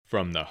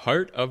From the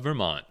heart of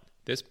Vermont,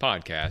 this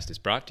podcast is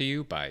brought to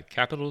you by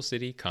Capital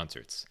City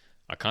Concerts,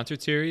 a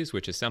concert series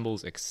which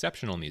assembles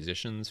exceptional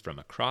musicians from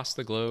across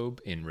the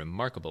globe in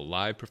remarkable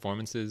live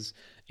performances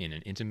in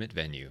an intimate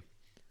venue.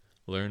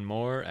 Learn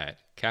more at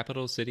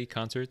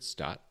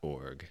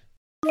capitalcityconcerts.org.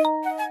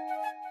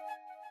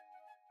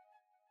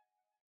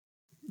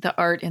 The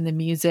art and the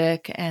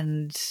music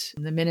and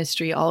the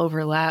ministry all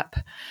overlap.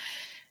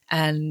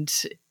 And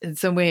in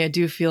some way, I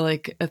do feel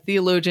like a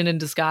theologian in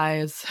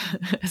disguise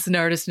as an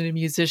artist and a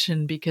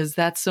musician, because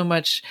that's so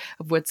much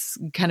of what's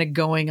kind of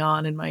going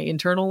on in my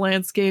internal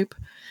landscape,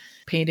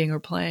 painting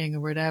or playing or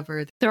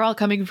whatever. They're all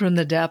coming from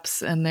the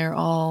depths, and they're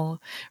all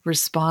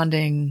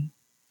responding,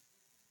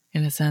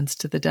 in a sense,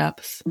 to the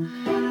depths.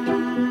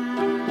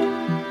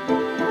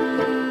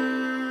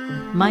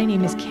 My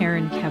name is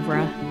Karen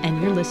Kevra,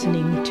 and you're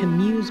listening to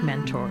Muse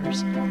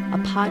Mentors, a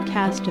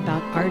podcast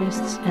about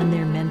artists and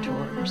their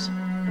mentors.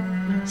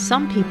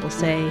 Some people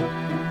say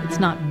it's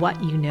not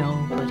what you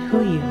know, but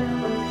who you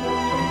know.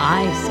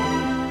 I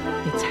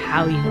say it's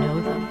how you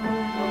know them.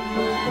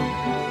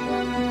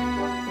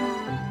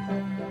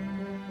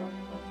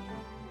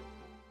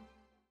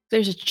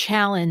 There's a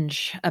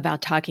challenge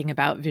about talking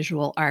about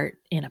visual art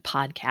in a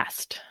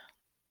podcast.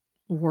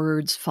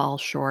 Words fall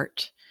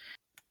short.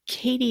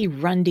 Katie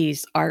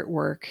Runde's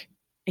artwork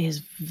is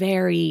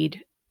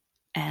varied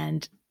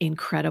and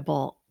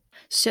incredible.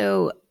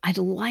 So I'd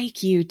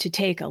like you to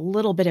take a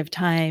little bit of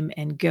time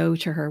and go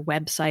to her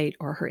website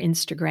or her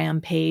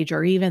Instagram page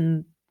or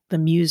even the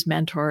Muse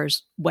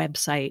Mentors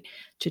website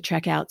to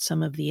check out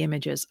some of the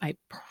images. I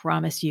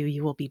promise you,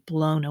 you will be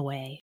blown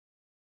away.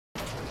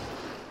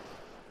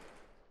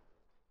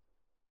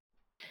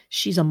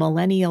 She's a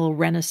millennial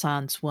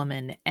Renaissance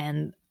woman,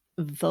 and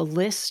the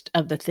list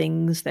of the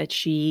things that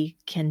she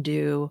can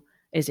do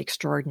is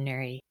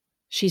extraordinary.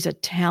 She's a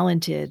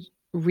talented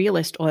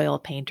realist oil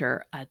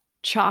painter, a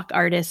chalk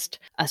artist,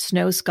 a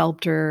snow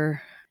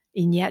sculptor,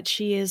 and yet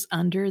she is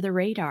under the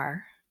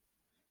radar.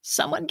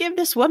 Someone give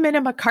this woman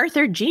a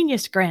MacArthur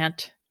Genius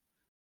Grant.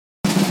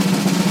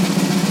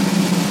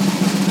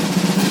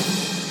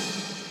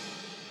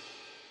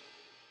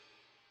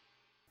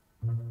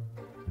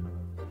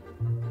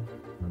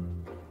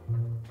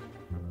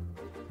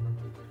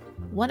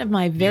 One of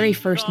my very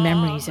first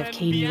memories of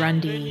Katie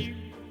Runde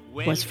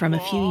was from a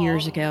few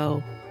years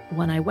ago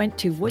when I went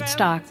to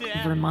Woodstock,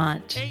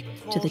 Vermont,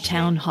 to the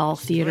Town Hall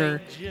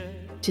Theater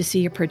to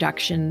see a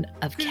production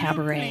of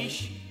Cabaret.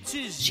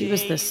 She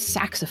was the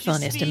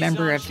saxophonist, a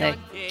member of the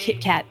Kit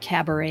Kat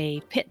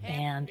Cabaret pit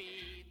band,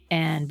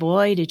 and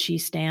boy, did she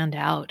stand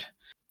out.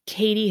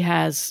 Katie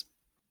has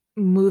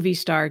movie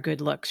star good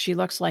looks. She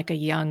looks like a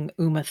young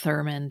Uma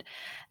Thurman,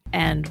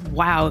 and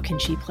wow, can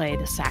she play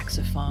the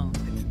saxophone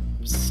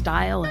with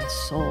style and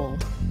soul.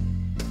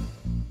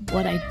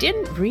 What I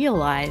didn't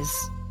realize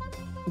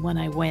when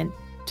I went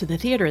to the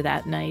theater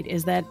that night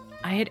is that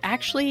I had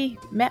actually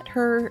met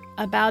her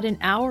about an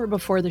hour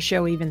before the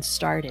show even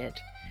started.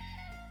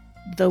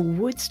 The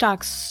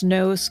Woodstock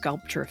Snow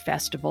Sculpture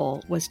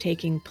Festival was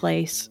taking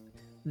place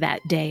that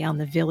day on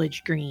the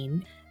Village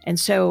Green. And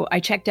so I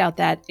checked out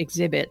that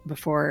exhibit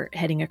before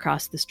heading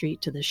across the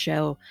street to the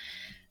show.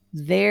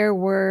 There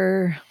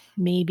were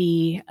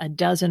maybe a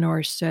dozen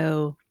or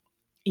so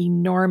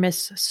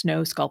enormous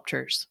snow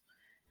sculptures,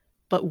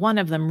 but one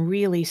of them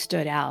really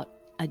stood out.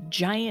 A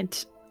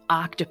giant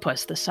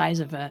octopus the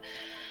size of a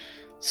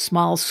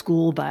small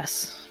school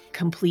bus,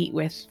 complete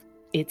with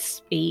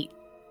its 8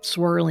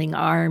 swirling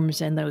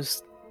arms and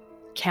those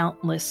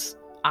countless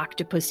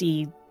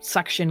octopusy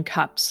suction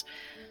cups.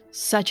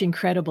 Such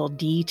incredible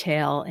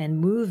detail and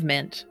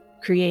movement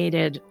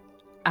created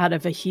out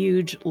of a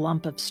huge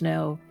lump of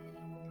snow.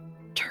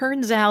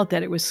 Turns out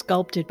that it was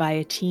sculpted by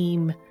a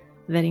team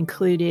that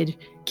included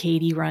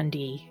Katie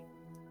Runde.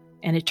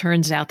 And it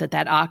turns out that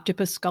that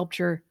octopus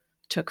sculpture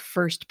took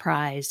first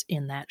prize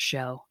in that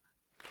show.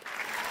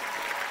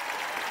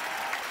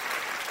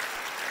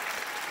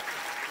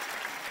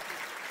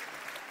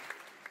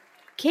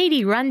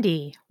 Katie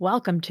Runde,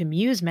 welcome to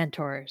Muse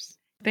Mentors.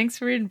 Thanks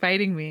for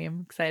inviting me.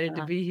 I'm excited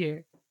to be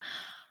here.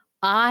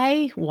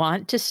 I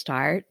want to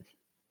start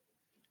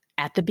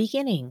at the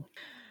beginning.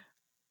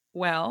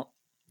 Well,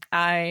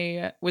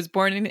 I was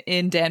born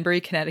in Danbury,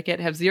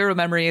 Connecticut. Have zero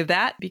memory of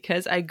that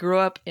because I grew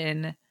up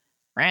in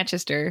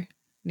Rochester,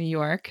 New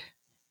York,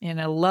 in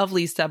a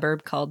lovely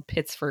suburb called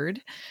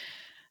Pittsford.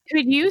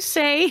 Could you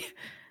say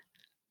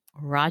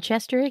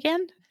Rochester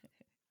again?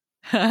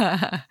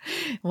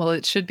 Well,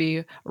 it should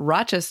be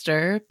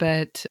Rochester,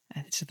 but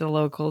to the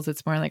locals,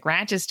 it's more like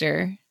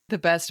Rochester. The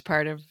best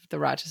part of the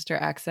Rochester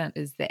accent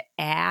is the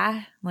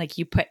ah, like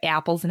you put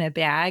apples in a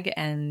bag.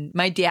 And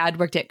my dad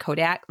worked at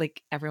Kodak,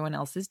 like everyone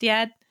else's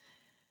dad.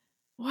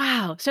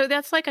 Wow. So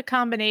that's like a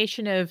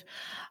combination of,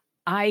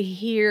 I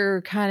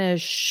hear kind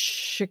of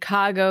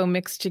Chicago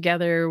mixed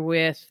together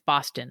with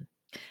Boston.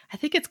 I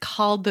think it's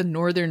called the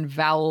Northern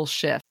Vowel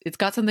Shift. It's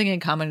got something in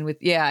common with,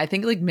 I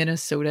think like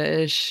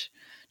Minnesota-ish,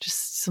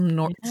 just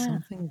something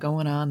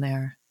going on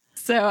there.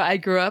 So I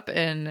grew up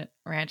in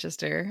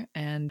Rochester,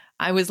 and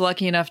I was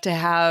lucky enough to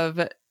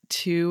have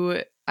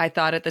two, I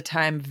thought at the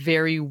time,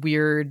 very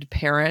weird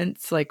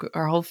parents. Like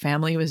our whole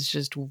family was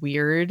just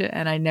weird,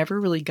 and I never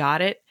really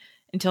got it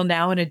until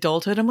now in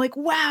adulthood. I'm like,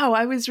 wow,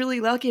 I was really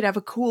lucky to have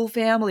a cool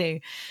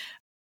family.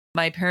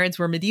 My parents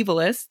were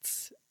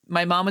medievalists.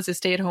 My mom was a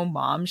stay-at-home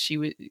mom.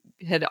 She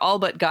had all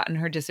but gotten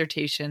her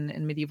dissertation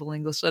in medieval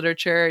English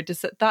literature,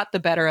 just thought the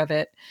better of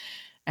it,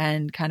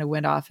 and kind of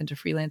went off into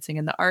freelancing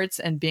in the arts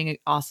and being an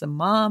awesome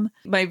mom.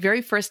 My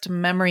very first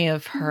memory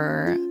of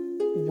her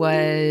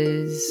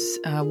was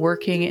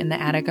working in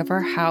the attic of our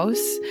house.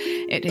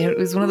 It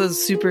was one of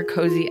those super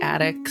cozy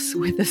attics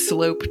with a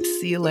sloped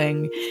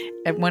ceiling.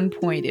 At one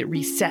point, it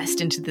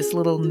recessed into this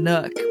little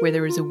nook where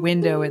there was a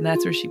window, and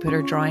that's where she put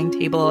her drawing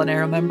table. And I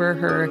remember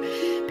her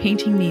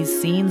painting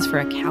these scenes for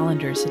a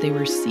calendar. So they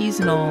were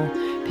seasonal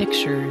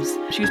pictures.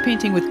 She was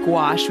painting with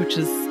gouache, which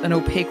is an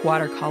opaque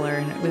watercolor,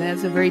 and it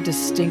has a very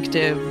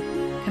distinctive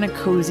kind of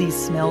cozy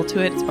smell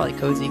to it. It's probably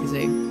cozy because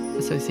I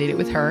associate it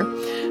with her.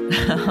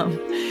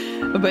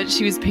 But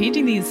she was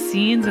painting these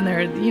scenes, and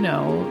there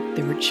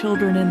were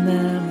children in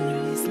them, and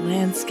there were these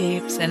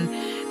landscapes, and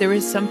there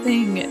was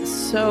something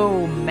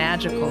so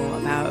magical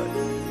about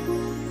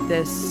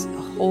this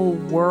whole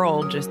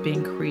world just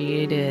being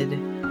created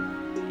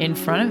in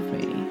front of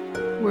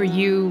me. Were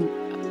you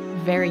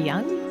very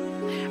young?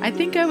 I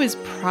think I was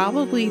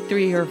probably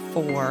 3 or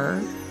 4.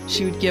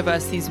 She would give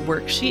us these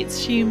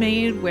worksheets she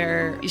made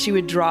where she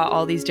would draw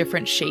all these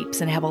different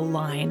shapes and have a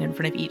line in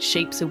front of each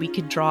shape so we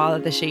could draw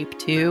the shape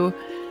too.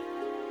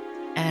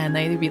 And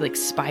they'd be like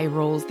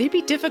spirals. They'd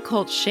be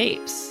difficult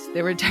shapes.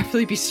 There would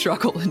definitely be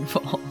struggle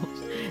involved.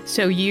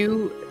 So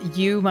you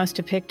must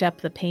have picked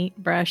up the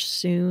paintbrush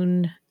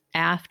soon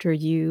after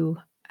you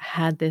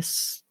had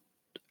this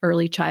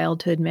early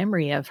childhood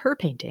memory of her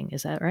painting.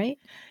 Is that right?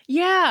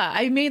 Yeah.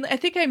 I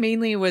think I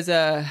mainly was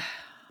a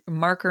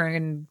marker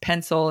and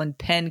pencil and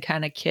pen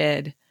kind of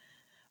kid,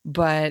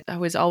 but I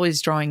was always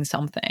drawing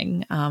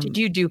something. Did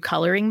you do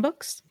coloring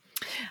books?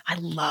 I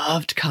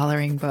loved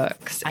coloring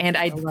books. And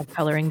I love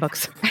coloring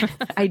books.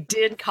 I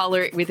did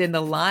color within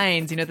the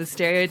lines. The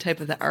stereotype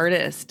of the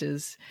artist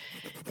is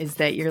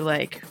that you're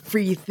like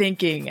free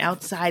thinking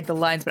outside the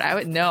lines. But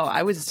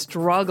I was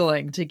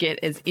struggling to get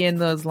as in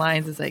those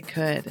lines as I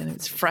could. And it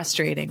was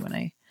frustrating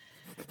when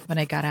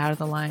I got out of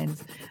the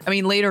lines.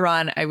 Later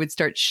on, I would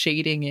start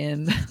shading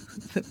in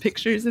the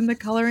pictures in the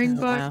coloring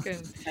book. Wow.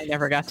 And I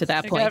never got to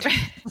that point.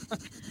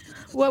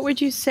 What would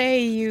you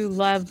say you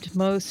loved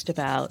most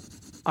about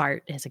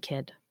art as a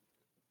kid?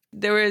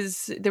 There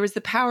was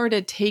the power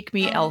to take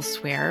me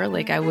elsewhere.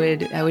 Like I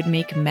would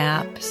make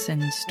maps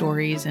and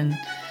stories and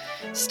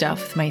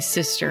stuff with my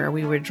sister.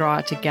 We would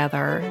draw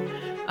together.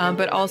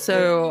 But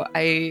also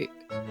I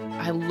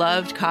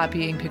loved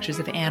copying pictures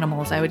of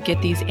animals. I would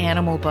get these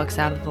animal books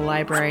out of the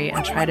library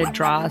and try to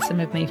draw some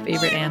of my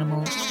favorite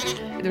animals.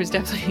 There was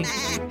definitely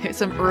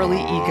some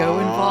early ego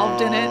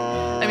involved in it.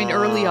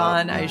 Early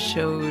on I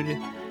showed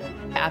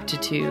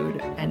aptitude,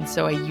 and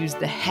so I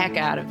used the heck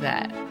out of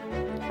that.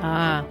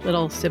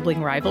 Little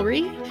sibling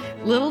rivalry?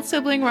 Little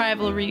sibling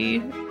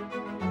rivalry.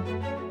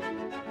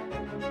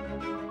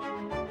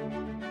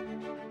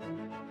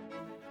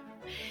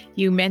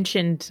 You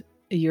mentioned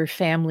your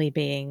family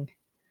being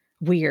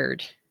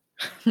weird.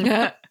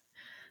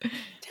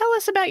 Tell Tell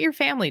us about your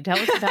family. Tell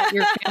us about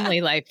your family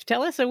life.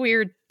 Tell us a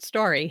weird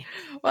story.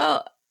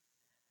 Well,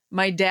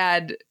 my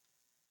dad,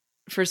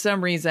 for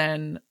some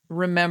reason,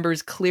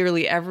 remembers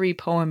clearly every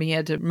poem he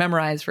had to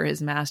memorize for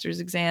his master's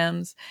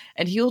exams,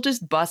 and he'll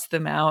just bust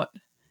them out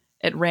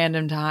at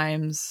random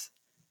times.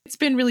 It's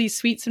been really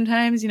sweet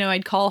sometimes.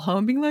 I'd call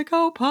home being like,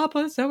 oh,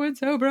 Papa,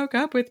 so-and-so broke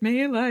up with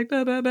me, like,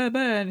 blah, blah, blah,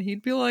 blah. And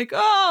he'd be like,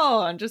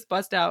 oh, and just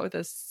bust out with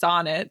a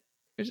sonnet,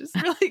 which is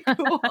really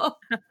cool.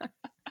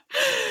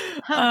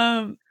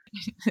 I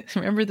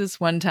remember this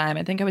one time,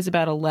 I think I was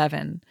about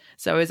 11.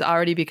 So I was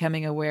already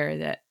becoming aware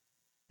that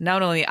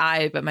not only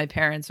I, but my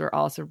parents were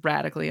also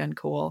radically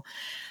uncool.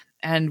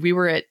 And we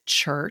were at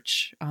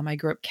church. I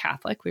grew up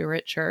Catholic. We were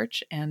at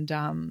church, and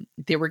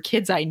there were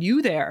kids I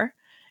knew there,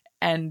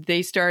 and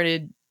they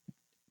started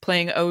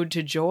playing Ode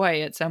to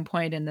Joy at some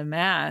point in the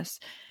Mass.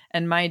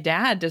 And my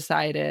dad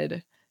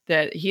decided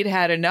that he'd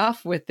had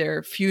enough with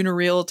their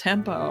funereal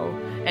tempo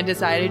and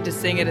decided to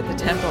sing it at the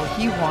tempo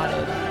he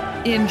wanted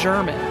in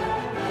German.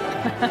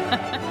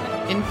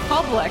 In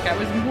public, I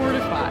was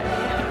mortified.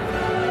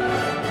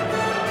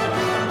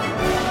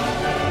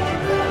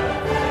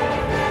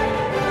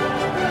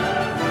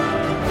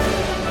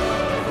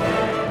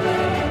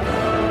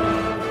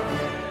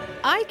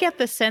 I get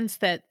the sense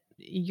that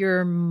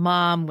your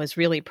mom was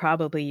really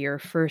probably your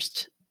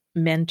first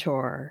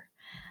mentor.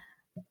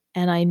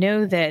 And I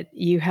know that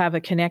you have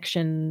a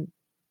connection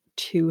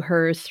to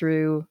her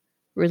through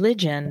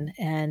religion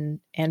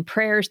and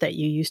prayers that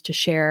you used to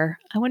share.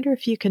 I wonder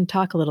if you can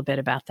talk a little bit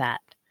about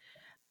that.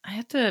 I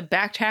have to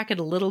backtrack it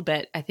a little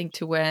bit, I think,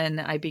 to when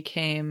I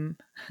became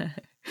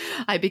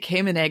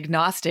an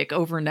agnostic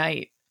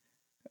overnight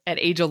at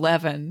age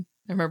 11.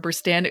 I remember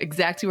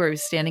exactly where I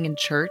was standing in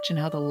church and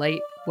how the light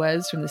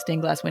was from the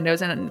stained glass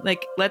windows. And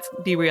like, let's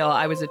be real,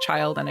 I was a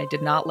child and I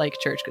did not like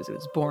church because it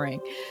was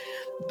boring.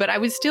 But I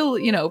was still,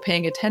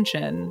 paying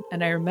attention.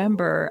 And I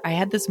remember I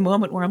had this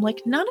moment where I'm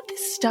like, none of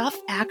this stuff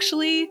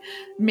actually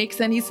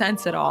makes any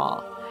sense at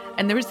all.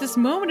 And there was this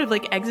moment of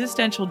like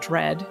existential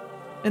dread.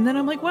 And then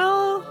I'm like,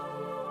 well,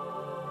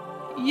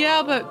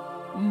 yeah,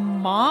 but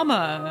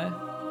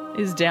Mama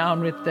is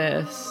down with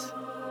this.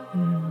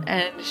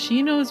 And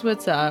she knows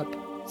what's up.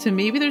 So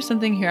maybe there's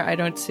something here I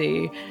don't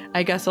see.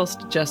 I guess I'll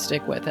just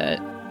stick with it.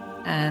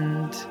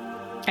 And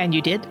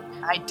you did?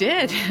 I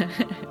did.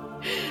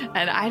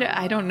 And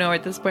I don't know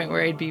at this point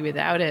where I'd be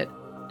without it.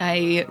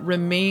 I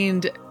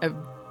remained a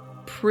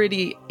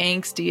pretty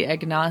angsty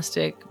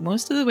agnostic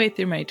most of the way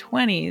through my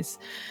 20s.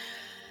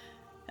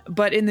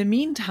 But in the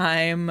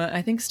meantime,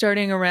 I think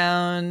starting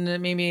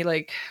around maybe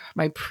like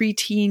my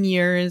preteen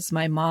years,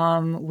 my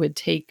mom would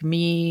take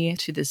me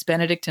to this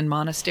Benedictine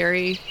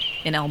monastery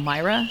in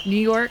Elmira, New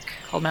York,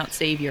 called Mount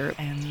Savior.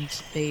 And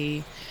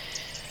they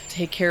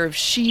take care of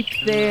sheep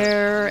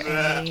there,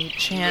 and they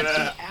chant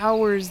for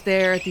hours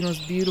there at the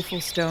most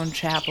beautiful stone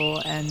chapel.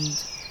 And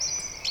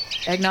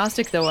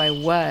agnostic though I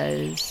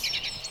was,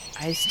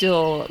 I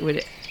still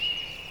would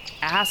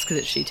ask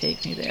that she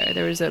take me there.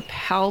 There was a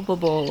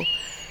palpable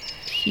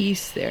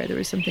peace there. There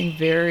was something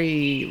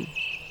very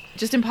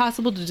just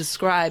impossible to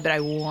describe, but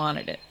I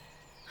wanted it.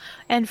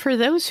 And for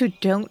those who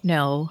don't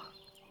know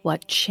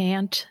what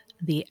chant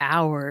the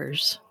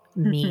hours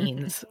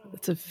means,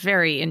 it's a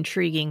very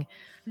intriguing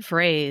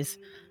phrase.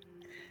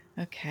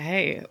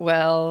 Okay.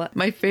 Well,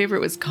 my favorite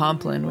was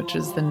Compline, which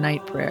is the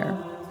night prayer.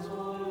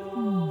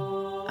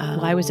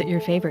 Why was it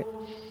your favorite?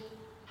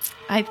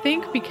 I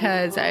think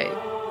because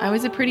I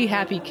was a pretty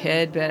happy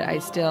kid, but I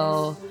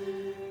still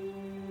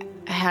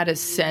had a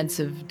sense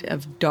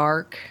of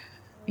dark.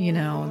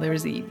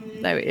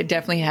 I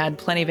definitely had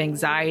plenty of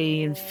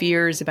anxiety and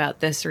fears about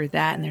this or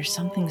that. And there's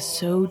something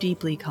so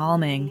deeply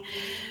calming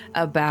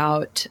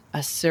about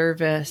a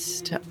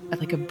service,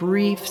 like a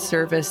brief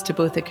service to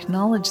both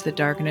acknowledge the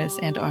darkness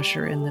and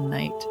usher in the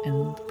night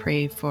and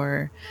pray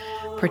for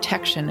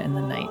protection in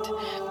the night.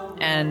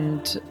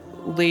 And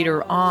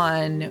later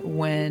on,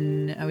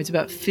 when I was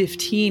about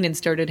 15 and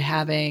started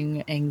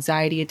having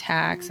anxiety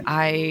attacks,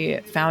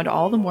 I found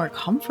all the more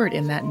comfort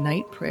in that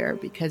night prayer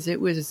because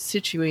it was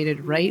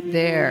situated right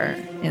there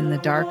in the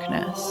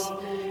darkness.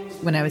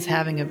 When I was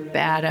having a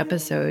bad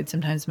episode,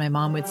 sometimes my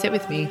mom would sit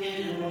with me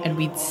and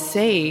we'd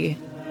say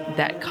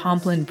that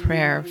Compline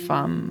prayer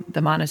from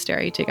the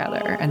monastery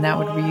together, and that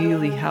would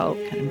really help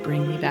kind of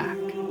bring me back.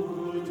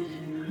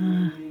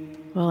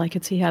 Well, I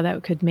could see how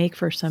that could make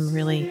for some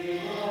really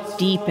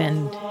deep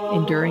and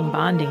enduring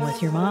bonding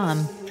with your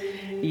mom.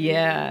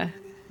 Yeah,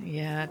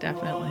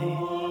 definitely.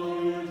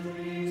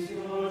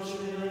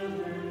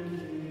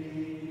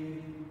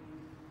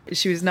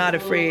 She was not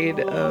afraid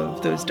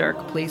of those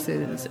dark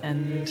places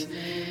and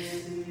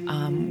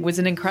was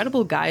an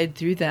incredible guide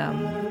through them.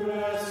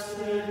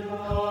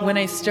 When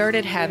I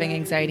started having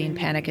anxiety and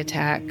panic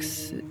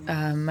attacks,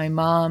 my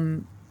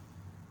mom,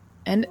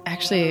 and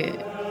actually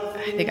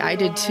I think I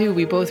did too,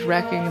 we both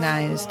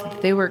recognized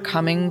that they were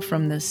coming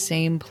from the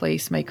same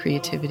place my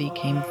creativity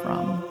came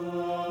from.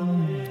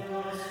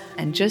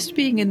 And just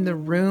being in the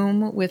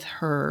room with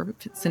her,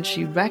 since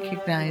she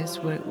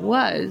recognized what it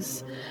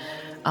was,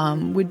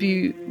 would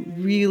be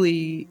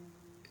really,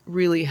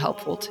 really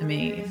helpful to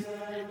me.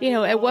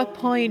 At what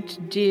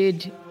point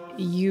did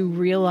you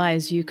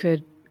realize you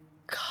could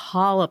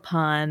call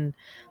upon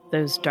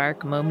those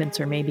dark moments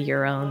or maybe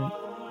your own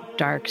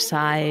dark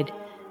side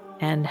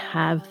and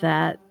have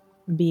that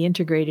be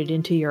integrated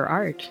into your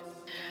art?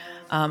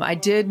 I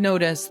did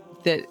notice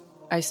that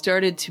I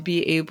started to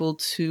be able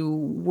to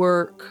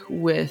work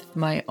with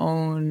my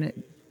own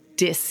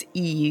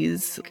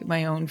dis-ease,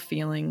 my own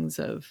feelings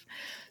of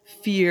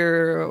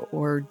fear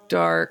or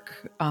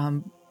dark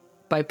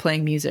by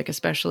playing music,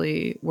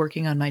 especially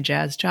working on my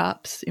jazz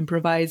chops,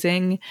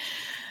 improvising.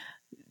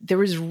 There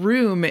was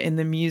room in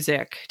the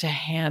music to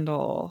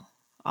handle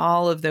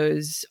all of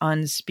those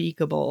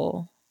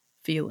unspeakable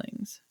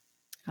feelings.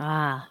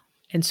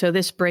 And so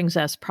this brings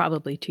us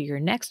probably to your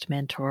next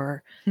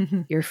mentor,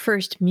 your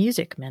first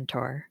music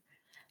mentor.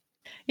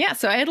 Yeah,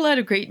 so I had a lot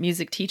of great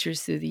music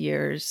teachers through the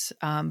years,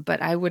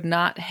 but I would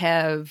not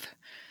have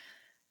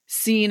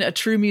seen a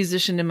true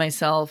musician in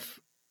myself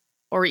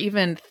or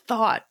even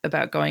thought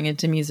about going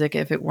into music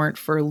if it weren't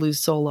for Lou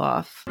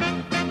Soloff.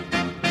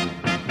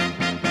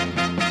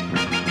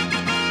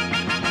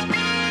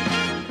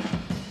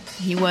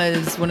 He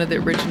was one of the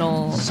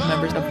original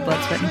members of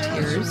Blood, Sweat, and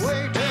Tears.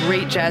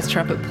 Great jazz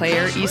trumpet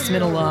player,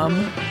 Eastman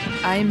alum.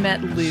 I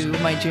met Lou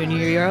my junior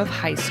year of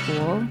high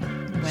school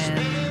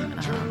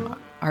when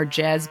our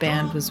jazz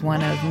band was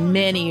one of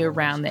many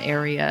around the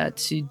area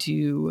to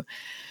do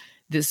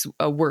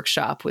a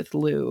workshop with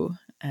Lou.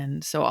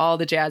 And so all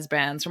the jazz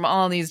bands from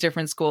all these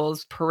different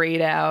schools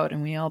parade out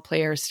and we all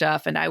play our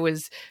stuff. And I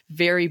was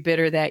very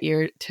bitter that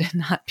year to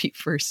not be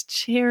first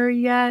chair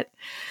yet.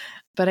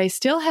 But I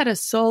still had a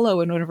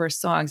solo in one of our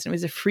songs, and it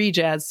was a free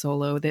jazz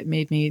solo that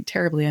made me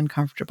terribly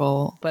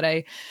uncomfortable. But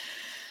I,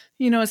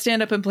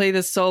 stand up and play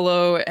this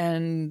solo,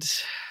 and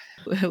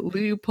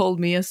Lou pulled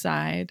me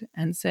aside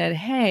and said,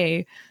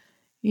 "Hey,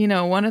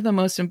 one of the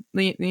most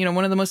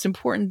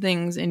important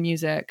things in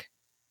music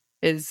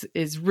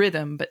is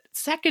rhythm, but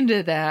second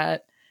to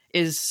that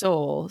is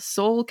soul.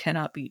 Soul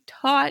cannot be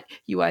taught.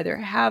 You either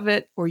have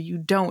it or you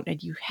don't,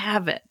 and you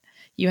have it.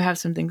 You have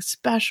something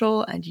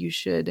special, and you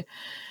should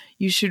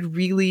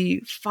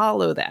really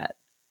follow that."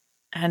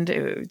 And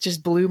it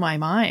just blew my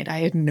mind. I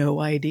had no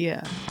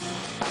idea.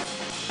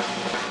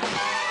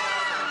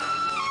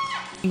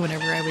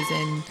 Whenever I was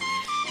in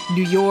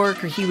New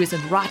York or he was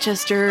in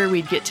Rochester,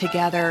 we'd get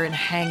together and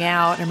hang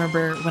out. I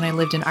remember when I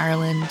lived in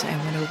Ireland, I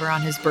went over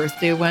on his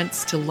birthday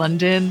once to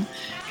London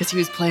because he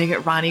was playing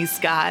at Ronnie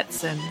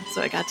Scott's. And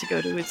so I got to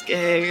go to his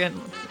gig and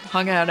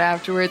hung out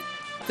afterwards.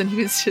 And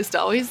he was just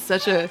always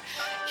such a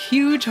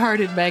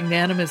huge-hearted,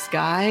 magnanimous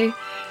guy.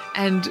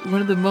 And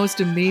one of the most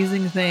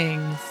amazing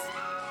things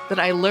that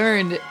I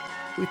learned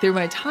through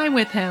my time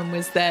with him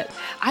was that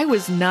I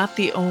was not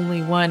the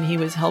only one he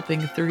was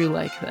helping through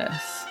like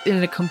this.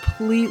 In a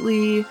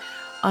completely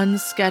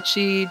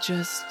unsketchy,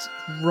 just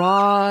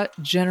raw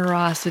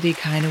generosity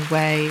kind of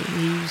way.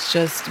 He's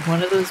just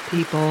one of those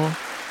people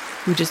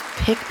who just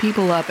pick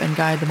people up and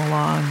guide them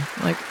along.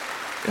 Like,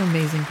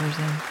 amazing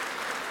person.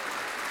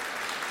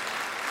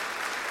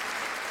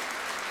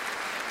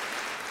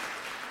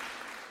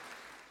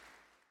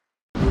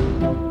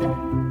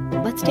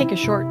 Let's take a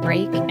short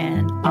break,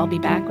 and I'll be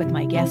back with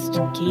my guest,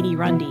 Katie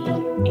Runde,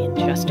 in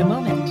just a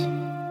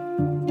moment.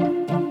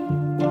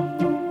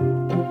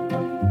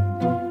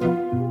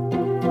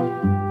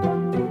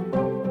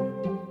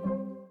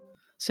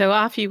 So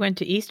off you went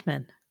to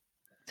Eastman.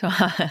 So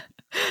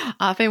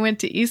off I went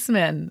to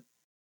Eastman.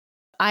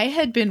 I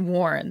had been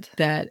warned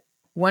that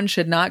one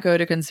should not go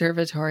to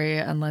conservatory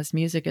unless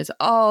music is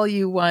all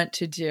you want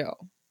to do.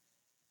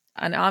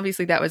 And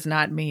obviously that was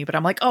not me, but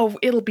I'm like, oh,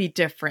 it'll be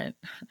different.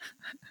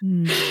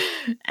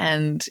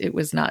 And it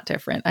was not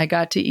different. I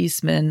got to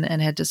Eastman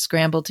and had to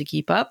scramble to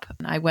keep up.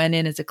 I went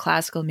in as a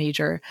classical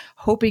major,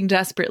 hoping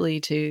desperately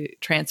to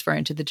transfer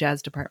into the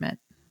jazz department.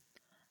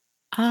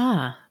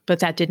 But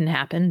that didn't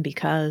happen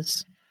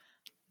because...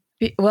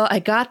 Well, I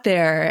got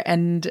there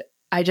and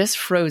I just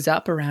froze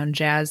up around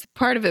jazz.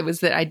 Part of it was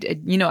that I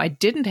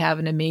didn't have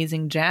an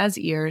amazing jazz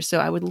ear, so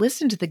I would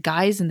listen to the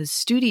guys in the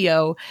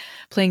studio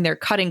playing their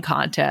cutting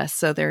contests.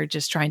 So they're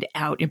just trying to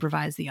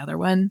out-improvise the other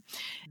one.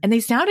 And they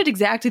sounded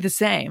exactly the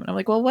same. And I'm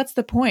like, well, what's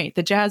the point?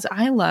 The jazz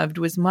I loved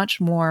was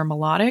much more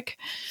melodic.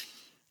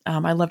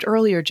 I loved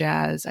earlier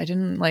jazz. I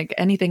didn't like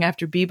anything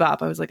after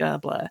bebop. I was like,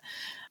 blah.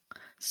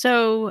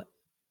 So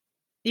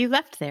you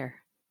left there.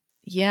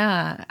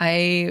 Yeah,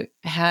 I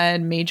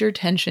had major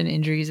tension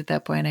injuries at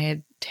that point. I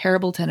had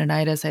terrible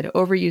tendonitis. I had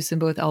overuse in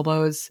both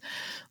elbows.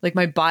 Like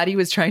my body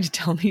was trying to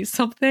tell me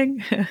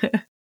something.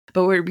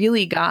 But what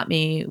really got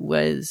me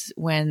was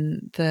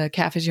when the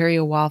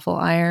cafeteria waffle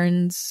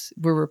irons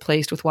were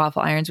replaced with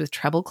waffle irons with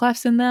treble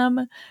clefs in them.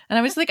 And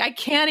I was like, I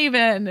can't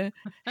even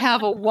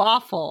have a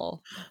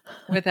waffle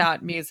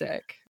without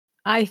music.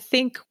 I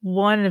think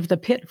one of the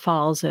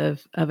pitfalls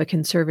of a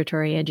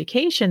conservatory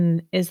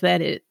education is that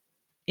it,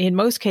 in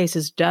most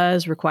cases,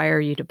 does require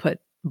you to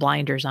put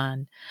blinders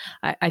on.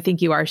 I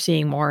think you are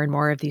seeing more and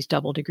more of these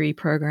double degree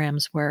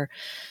programs where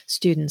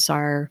students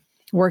are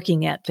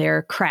working at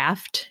their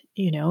craft.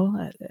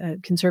 A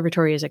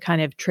conservatory is a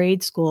kind of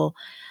trade school,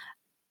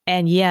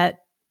 and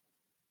yet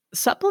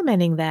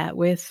supplementing that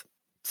with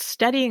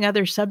studying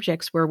other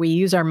subjects where we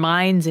use our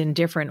minds in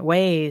different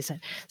ways,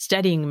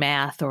 studying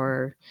math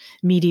or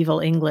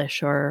medieval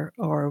English or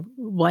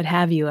what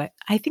have you.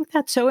 I think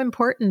that's so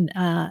important.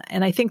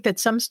 And I think that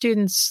some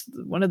students,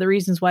 one of the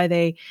reasons why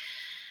they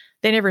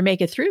never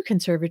make it through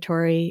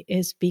conservatory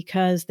is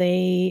because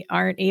they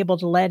aren't able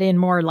to let in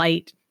more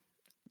light.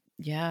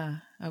 Yeah.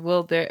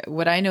 Well,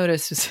 what I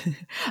noticed was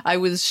I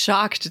was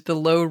shocked at the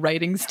low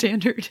writing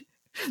standard.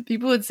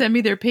 People would send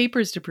me their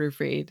papers to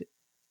proofread,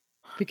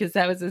 because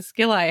that was a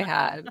skill I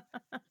had.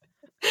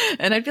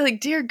 And I'd be like,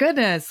 dear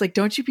goodness, like,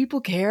 don't you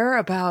people care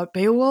about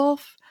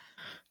Beowulf?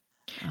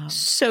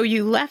 So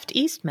you left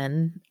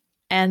Eastman,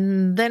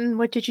 and then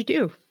what did you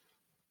do?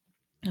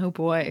 Oh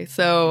boy.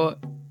 So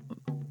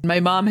my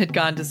mom had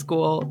gone to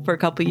school for a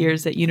couple of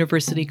years at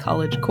University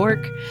College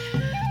Cork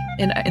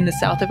in the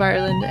south of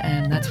Ireland.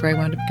 And that's where I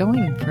wound up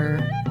going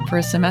for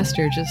a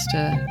semester just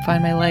to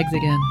find my legs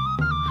again.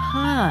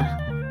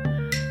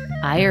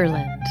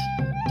 Ireland.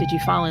 Did you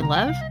fall in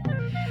love?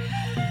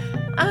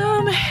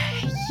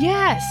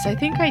 Yes, I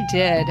think I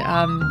did.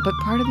 But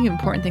part of the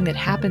important thing that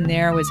happened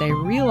there was I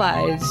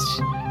realized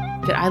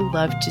that I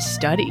loved to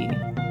study.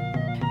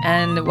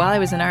 And while I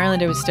was in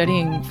Ireland, I was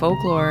studying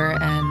folklore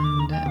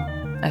and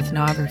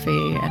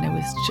ethnography, and it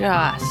was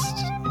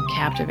just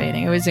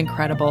captivating. It was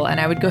incredible. And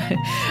I would go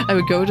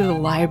to the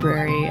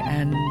library,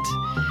 and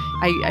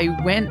I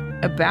went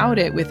about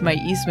it with my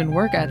Eastman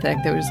work ethic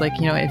that was like,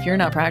 if you're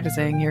not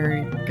practicing,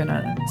 you're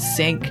gonna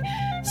sink.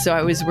 So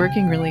I was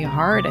working really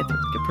hard. I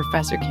took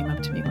professor came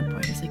up to me at one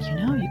point. He's like, you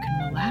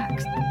can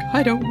relax. I'm like,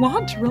 I don't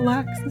want to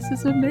relax. This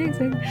is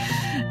amazing.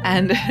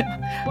 And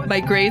my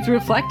grades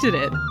reflected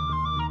it.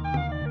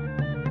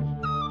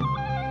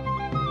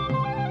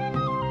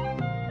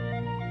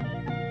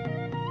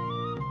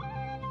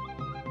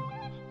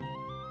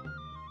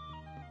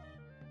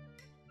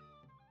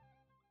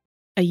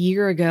 A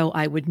year ago,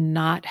 I would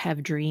not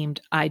have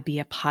dreamed I'd be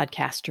a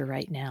podcaster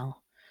right now.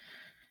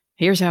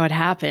 Here's how it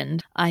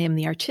happened. I am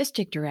the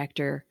artistic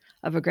director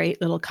of a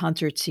great little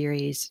concert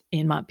series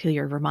in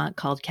Montpelier, Vermont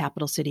called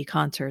Capital City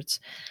Concerts.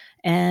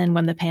 And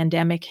when the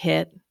pandemic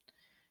hit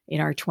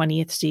in our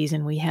 20th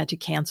season, we had to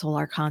cancel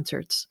our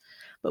concerts.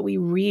 But we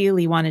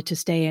really wanted to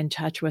stay in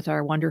touch with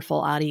our wonderful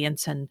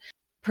audience and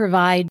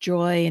provide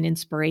joy and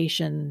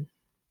inspiration,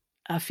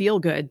 a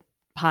feel-good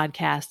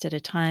podcast at a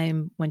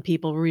time when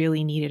people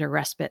really needed a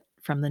respite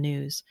from the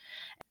news.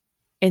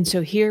 And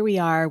so here we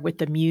are with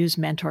the Muse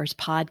Mentors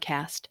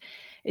podcast.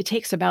 It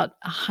takes about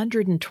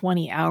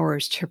 120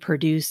 hours to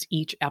produce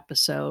each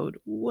episode,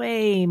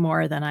 way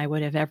more than I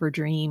would have ever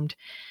dreamed.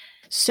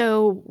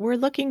 So we're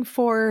looking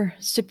for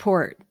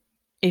support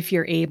if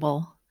you're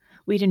able.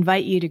 We'd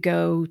invite you to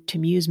go to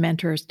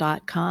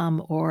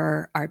musementors.com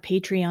or our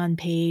Patreon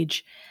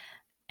page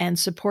and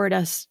support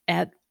us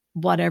at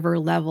whatever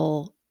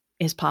level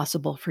is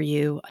possible for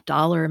you,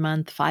 $1 a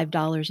month,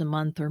 $5 a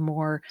month or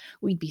more.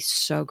 We'd be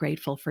so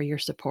grateful for your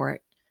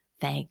support.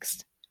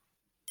 Thanks.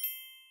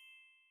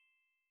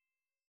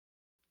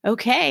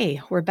 Okay,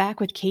 we're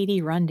back with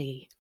Katie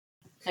Runde.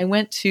 I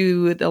went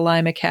to the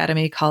Lime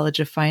Academy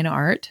College of Fine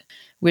Art,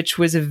 which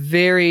was a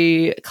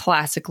very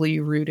classically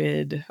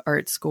rooted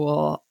art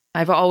school.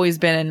 I've always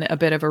been a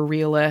bit of a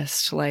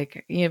realist.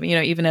 Like,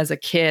 even as a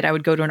kid, I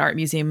would go to an art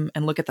museum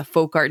and look at the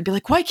folk art and be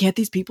like, why can't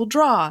these people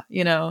draw?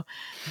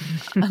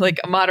 Like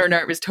modern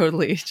art was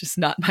totally just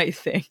not my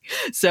thing.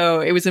 So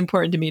it was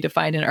important to me to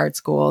find an art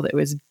school that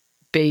was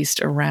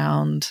based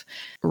around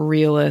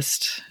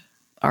realist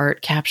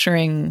art,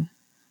 capturing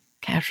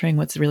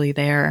what's really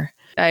there.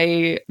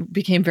 I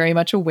became very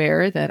much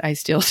aware that I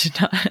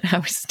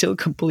was still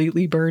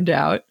completely burned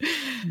out.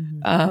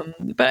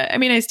 Mm-hmm. But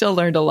I still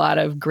learned a lot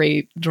of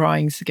great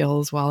drawing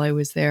skills while I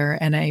was there.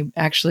 And I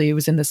actually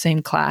was in the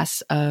same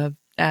class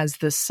as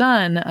the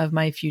son of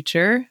my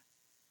future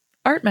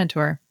art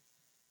mentor.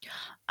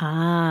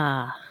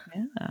 Ah.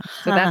 Yeah.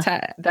 So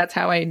that's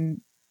how I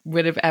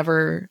would have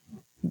ever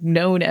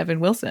known Evan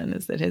Wilson,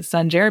 is that his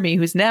son, Jeremy,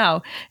 who's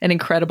now an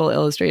incredible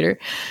illustrator,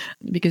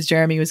 because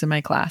Jeremy was in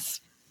my class.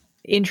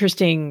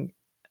 Interesting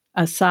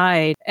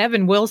aside,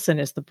 Evan Wilson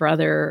is the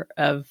brother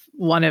of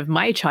one of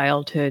my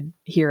childhood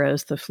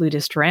heroes, the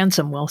flutist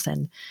Ransom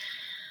Wilson.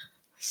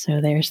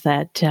 So there's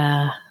that.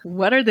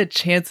 What are the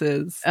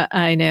chances?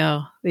 I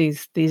know,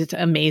 these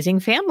amazing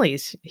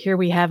families. Here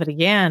we have it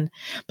again.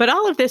 But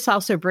all of this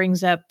also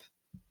brings up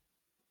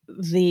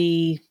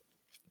the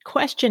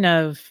question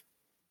of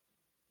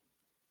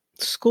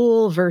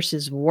school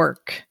versus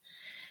work.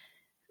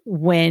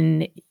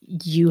 When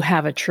you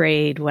have a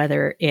trade,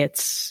 whether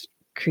it's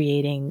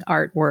creating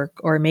artwork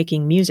or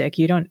making music,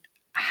 you don't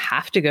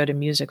have to go to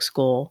music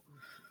school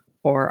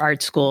or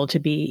art school to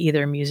be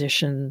either a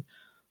musician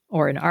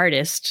or an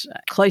artist.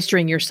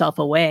 Cloistering yourself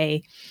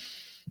away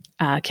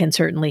can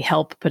certainly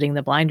help. Putting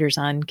the blinders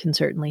on can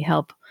certainly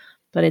help.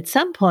 But at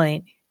some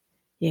point,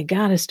 you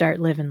got to start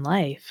living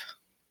life.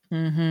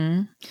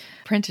 Mm-hmm.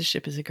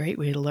 Apprenticeship is a great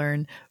way to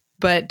learn.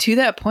 But to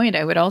that point,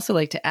 I would also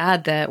like to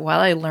add that while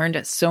I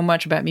learned so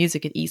much about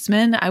music at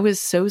Eastman, I was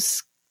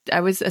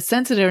a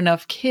sensitive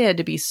enough kid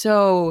to be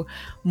so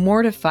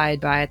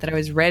mortified by it that I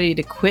was ready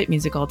to quit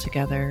music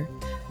altogether.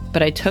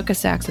 But I took a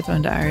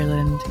saxophone to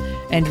Ireland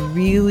and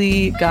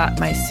really got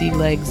my sea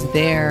legs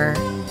there,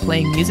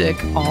 playing music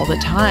all the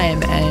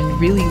time,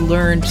 and really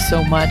learned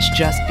so much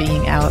just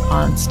being out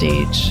on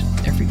stage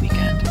every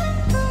weekend.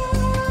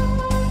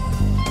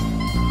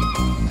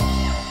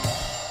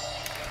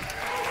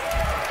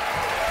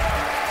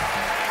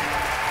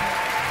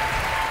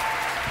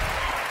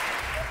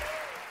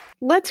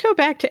 Let's go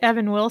back to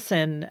Evan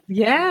Wilson.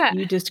 Yeah.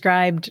 You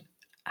described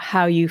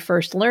how you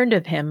first learned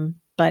of him,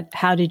 but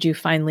how did you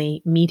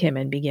finally meet him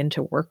and begin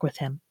to work with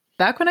him?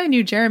 Back when I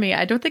knew Jeremy,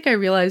 I don't think I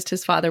realized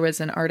his father was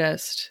an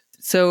artist.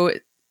 So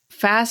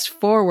fast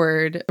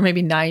forward, or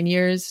maybe 9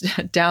 years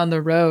down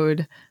the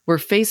road, we're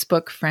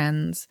Facebook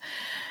friends.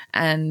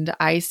 And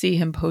I see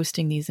him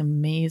posting these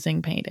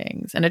amazing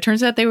paintings. And it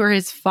turns out they were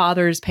his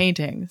father's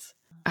paintings.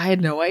 I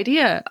had no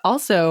idea.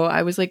 Also,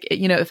 I was like,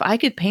 if I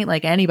could paint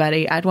like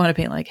anybody, I'd want to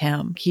paint like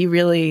him. He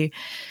really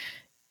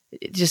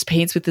just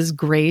paints with this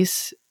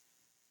grace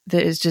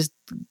that is just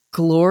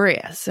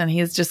glorious. And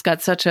he's just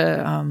got such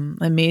a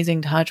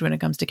amazing touch when it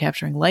comes to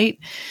capturing light.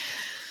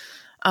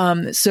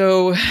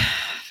 So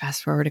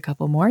fast forward a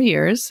couple more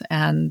years,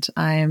 and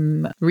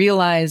I'm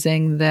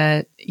realizing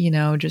that,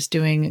 just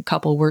doing a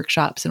couple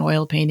workshops in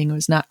oil painting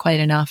was not quite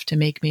enough to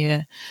make me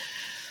a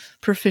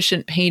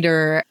proficient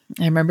painter.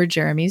 I remember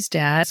Jeremy's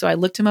dad. So I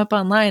looked him up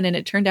online, and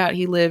it turned out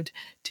he lived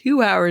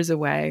 2 hours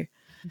away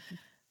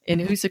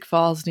in Hoosick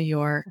Falls, New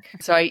York.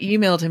 So I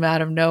emailed him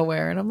out of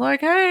nowhere and I'm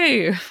like,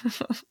 hey,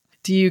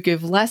 do you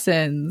give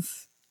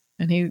lessons?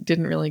 And he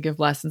didn't really give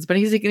lessons, but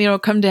he's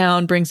like, come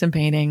down, bring some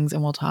paintings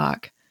and we'll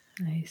talk.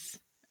 Nice.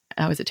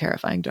 That was a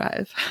terrifying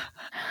drive.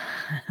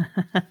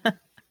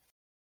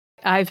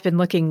 I've been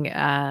looking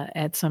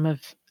at some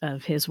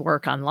of his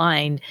work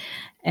online,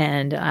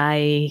 and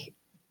I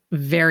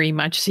very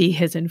much see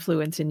his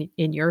influence in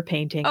your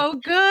painting. Oh,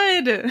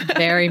 good.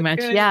 Very much.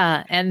 Good.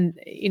 Yeah. And,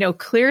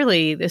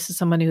 clearly this is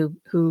someone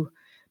who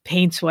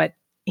paints what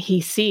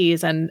he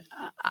sees. And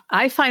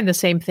I find the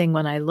same thing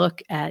when I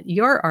look at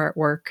your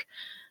artwork.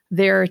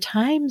 There are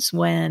times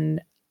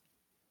when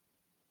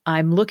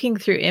I'm looking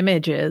through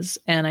images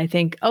and I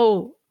think,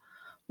 oh,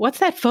 what's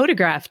that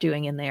photograph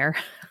doing in there?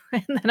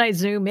 And then I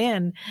zoom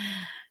in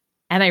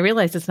and I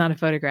realize it's not a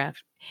photograph.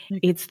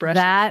 It's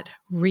that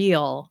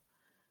real.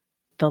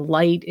 The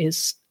light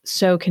is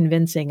so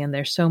convincing and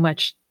there's so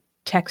much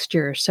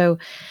texture. So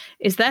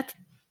is that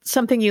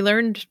something you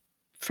learned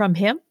from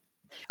him?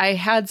 I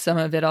had some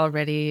of it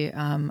already.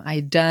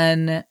 I'd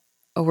done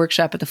a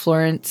workshop at the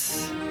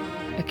Florence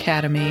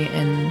Academy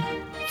in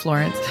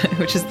Florence,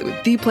 which is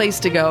the place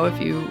to go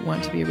if you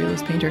want to be a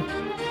realist painter.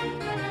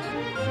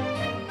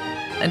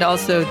 And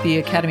also the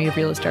Academy of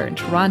Realist Art in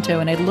Toronto.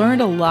 And I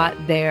learned a lot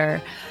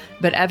there,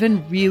 but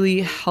Evan really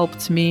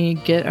helped me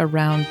get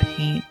around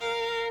paint.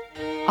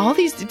 All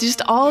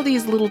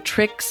these little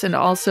tricks, and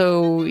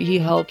also he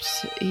helped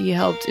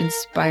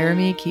inspire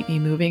me, keep me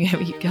moving.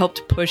 He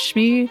helped push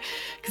me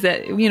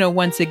because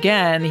once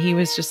again, he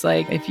was just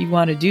like, if you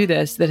want to do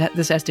this,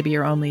 this has to be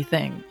your only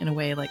thing, in a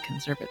way like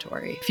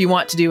conservatory. If you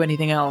want to do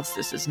anything else,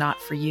 this is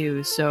not for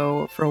you.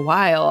 So for a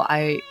while,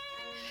 I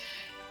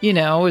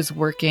was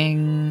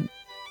working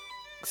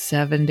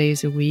 7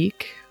 days a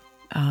week.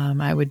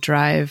 I would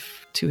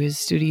drive to his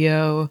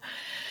studio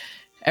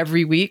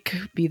every week,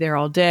 be there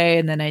all day.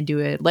 And then I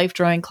do a life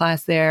drawing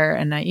class there.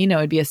 And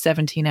it'd be a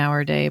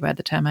 17-hour day by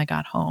the time I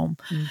got home.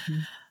 Mm-hmm.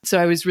 So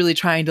I was really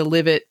trying to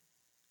live it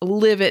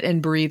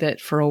and breathe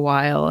it for a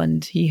while.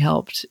 And he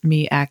helped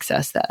me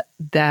access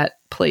that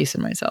place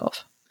in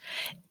myself.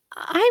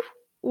 I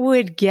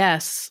would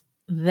guess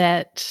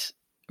that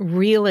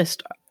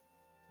realist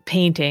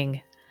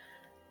painting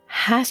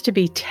has to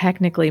be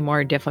technically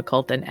more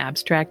difficult than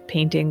abstract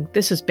painting.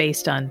 This is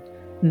based on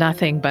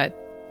nothing but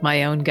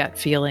my own gut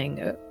feeling.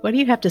 What do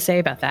you have to say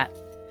about that?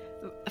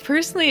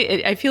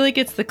 Personally, I feel like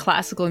it's the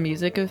classical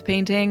music of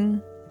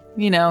painting.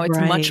 It's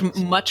right.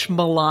 much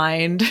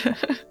maligned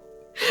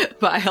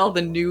by all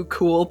the new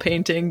cool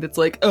painting that's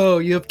like, oh,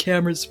 you have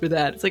cameras for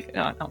that. It's like,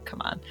 oh,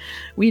 come on.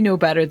 We know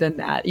better than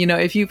that.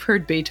 If you've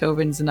heard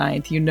Beethoven's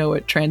Ninth, you know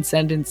what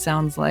transcendence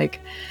sounds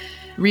like.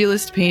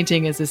 Realist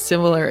painting is a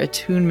similar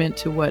attunement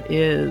to what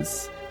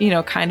is,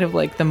 kind of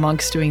like the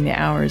monks doing the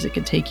hours. It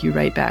can take you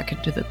right back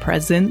into the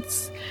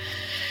presence.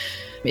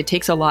 It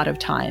takes a lot of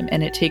time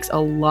and it takes a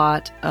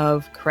lot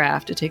of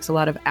craft. It takes a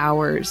lot of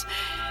hours.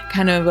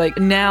 Kind of like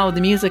now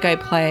the music I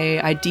play,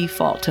 I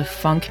default to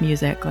funk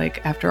music. Like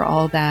after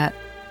all that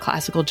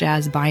classical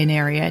jazz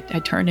binary, I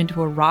turned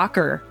into a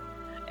rocker.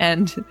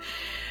 And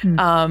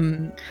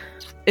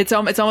it's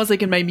almost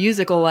like in my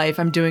musical life,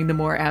 I'm doing the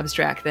more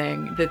abstract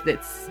thing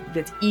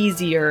that's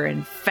easier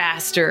and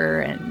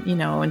faster and,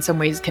 in some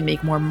ways can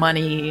make more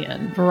money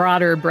and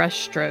broader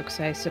brushstrokes,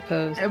 I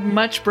suppose.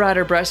 Much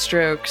broader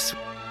brushstrokes.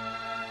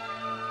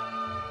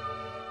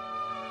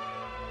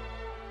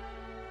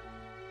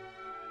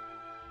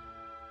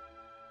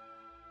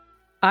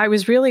 I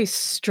was really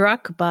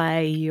struck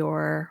by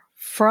your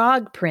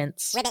frog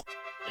prints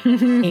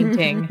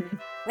painting.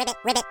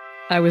 Ribbit.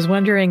 I was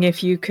wondering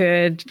if you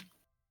could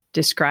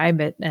describe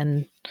it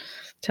and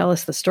tell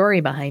us the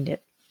story behind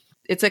it.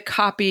 It's a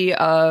copy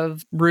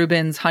of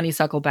Rubens'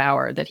 Honeysuckle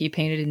Bower that he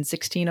painted in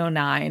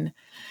 1609.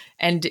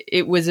 And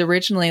it was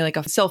originally like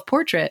a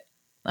self-portrait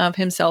of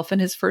himself and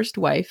his first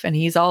wife. And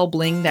he's all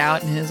blinged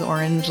out in his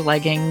orange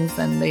leggings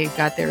and they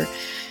got their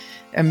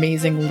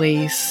amazing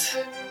lace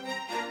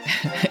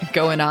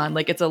going on.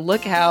 Like it's a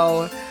look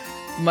how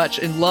much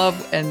in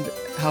love and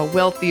how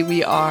wealthy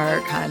we are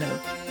kind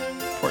of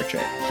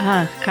portrait.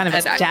 Kind of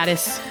a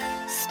status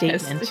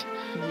statement.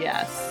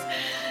 Yes.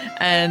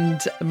 And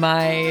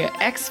my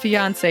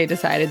ex-fiance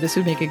decided this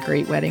would make a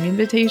great wedding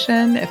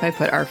invitation if I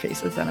put our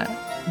faces in it.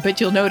 But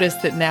you'll notice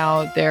that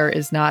now there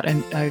is not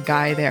a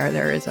guy there.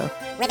 There is a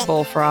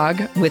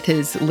bullfrog with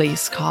his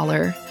lace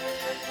collar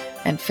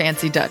and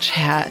fancy Dutch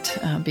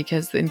hat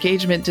because the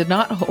engagement did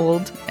not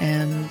hold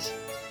and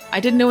I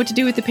didn't know what to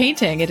do with the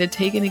painting. It had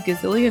taken a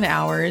gazillion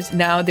hours.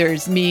 Now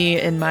there's me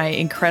in my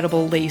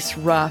incredible lace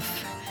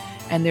ruff,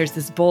 and there's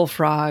this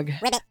bullfrog.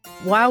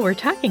 While we're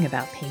talking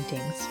about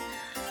paintings,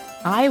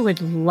 I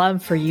would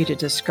love for you to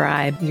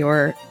describe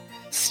your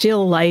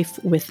Still Life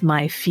with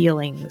My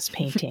Feelings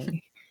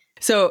painting.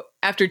 So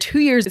after 2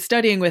 years of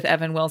studying with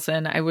Evan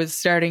Wilson, I was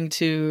starting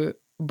to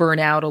burn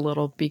out a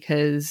little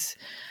because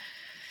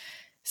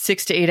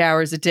 6 to 8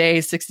 hours a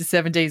day, 6 to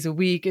 7 days a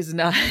week is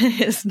not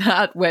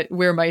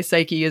where my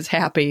psyche is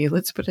happy.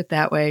 Let's put it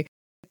that way.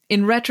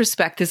 in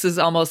retrospect, this is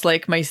almost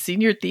like my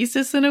senior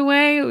thesis in a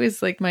way. It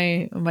was like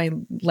my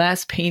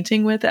last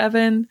painting with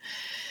Evan.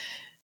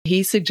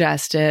 He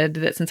suggested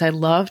that since I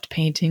loved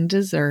painting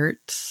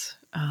desserts,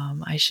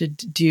 I should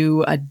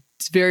do a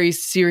very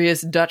serious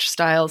Dutch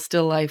style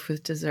still life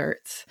with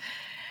desserts.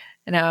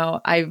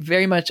 Now, I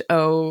very much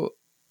owe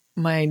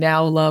my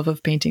now love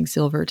of painting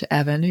silver to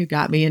Evan, who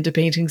got me into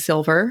painting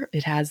silver.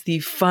 It has the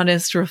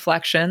funnest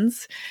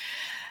reflections.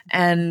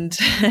 And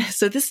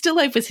so this still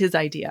life was his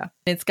idea.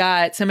 It's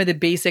got some of the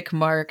basic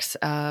marks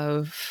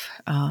of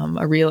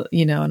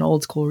an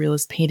old school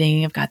realist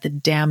painting. I've got the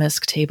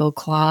damask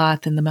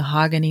tablecloth and the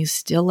mahogany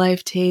still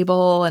life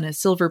table and a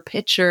silver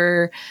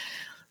pitcher,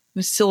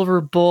 a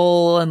silver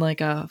bowl, and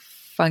like a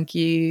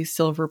funky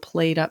silver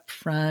plate up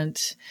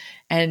front.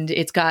 And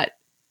it's got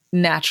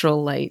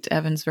natural light.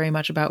 Evan's very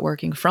much about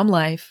working from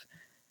life.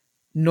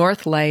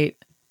 North light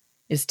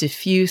is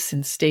diffuse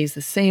and stays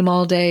the same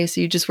all day.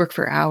 So you just work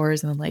for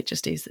hours and the light just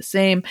stays the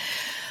same.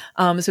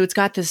 So it's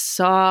got this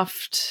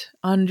soft,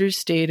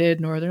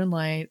 understated northern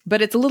light,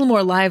 but it's a little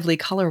more lively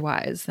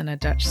color-wise than a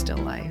Dutch still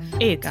life.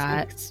 It's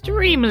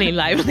extremely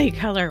lively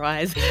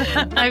color-wise.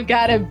 I've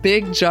got a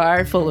big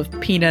jar full of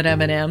peanut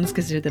M&Ms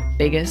because they're the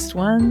biggest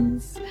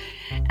ones.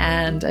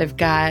 And I've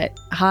got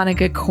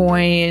Hanukkah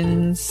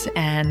coins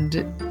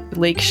and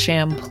Lake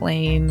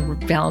Champlain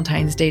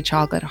Valentine's Day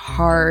chocolate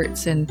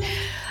hearts. And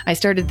I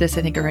started this,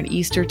 I think, around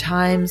Easter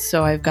time.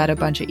 So I've got a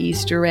bunch of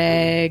Easter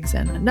eggs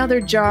and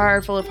another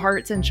jar full of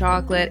hearts and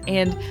chocolate.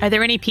 And are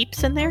there any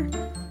peeps in there?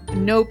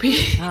 No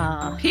peeps.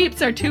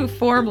 Peeps are too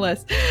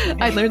formless.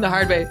 I learned the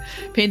hard way.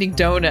 Painting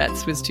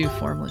donuts was too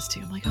formless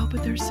too. I'm like, oh,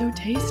 but they're so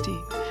tasty.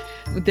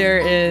 There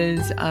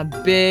is a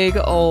big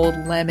old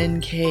lemon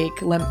cake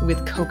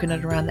with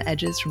coconut around the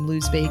edges from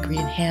Lou's Bakery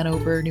in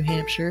Hanover, New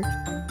Hampshire.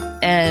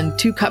 And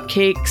 2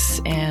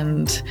 cupcakes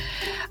and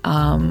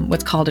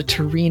what's called a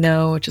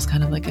Torino, which is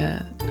kind of like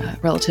a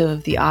relative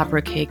of the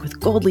opera cake with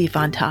gold leaf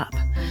on top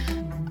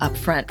up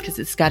front because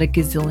it's got a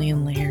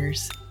gazillion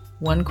layers.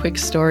 One quick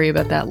story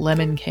about that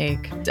lemon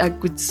cake. I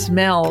could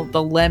smell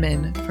the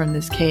lemon from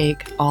this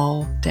cake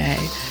all day,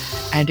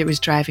 and it was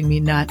driving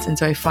me nuts. And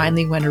so I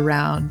finally went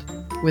around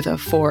with a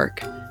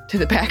fork to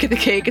the back of the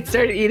cake and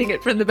started eating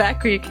it from the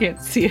back where you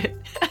can't see it.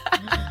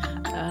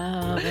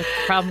 That's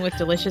the problem with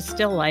delicious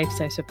still lifes,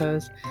 I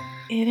suppose.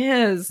 It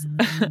is.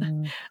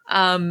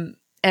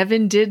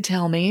 Evan did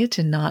tell me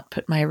to not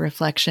put my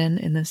reflection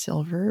in the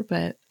silver,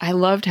 but I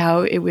loved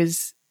how it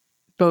was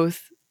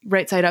both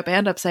right side up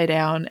and upside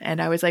down. And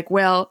I was like,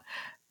 well,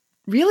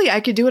 really,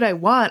 I could do what I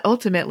want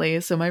ultimately.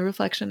 So my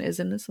reflection is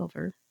in the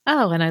silver.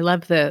 Oh, and I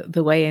love the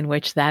way in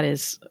which that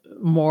is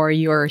more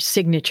your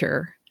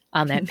signature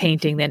on that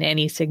painting than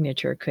any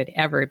signature could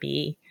ever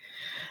be.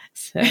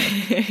 So,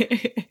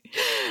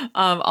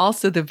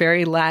 also the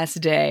very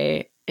last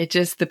day,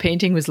 the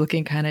painting was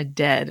looking kind of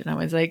dead. And I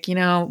was like,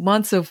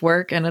 months of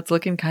work and it's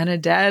looking kind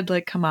of dead.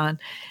 Like, come on.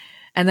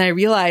 And then I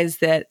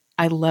realized that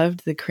I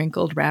loved the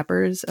crinkled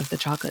wrappers of the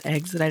chocolate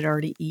eggs that I'd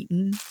already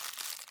eaten.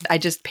 I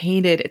just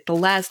painted at the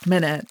last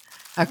minute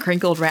a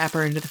crinkled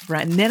wrapper into the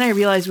front. And then I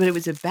realized what it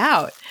was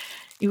about.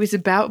 It was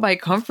about my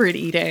comfort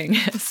eating.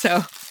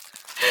 So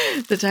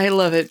the title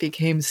of it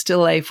became Still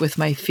Life with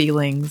My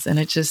Feelings, and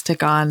it just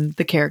took on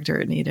the character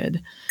it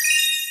needed.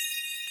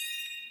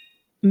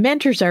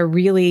 Mentors are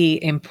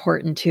really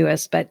important to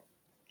us, but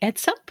at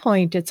some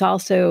point it's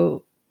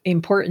also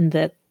important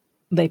that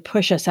they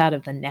push us out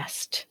of the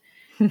nest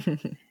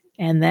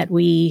and that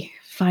we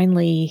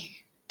finally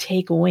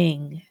take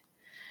wing.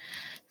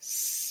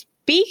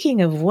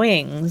 Speaking of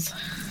wings,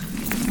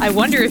 I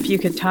wonder if you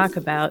could talk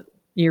about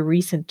your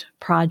recent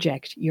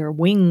project, your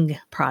wing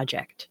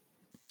project.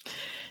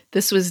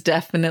 This was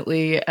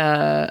definitely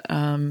a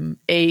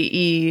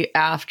AE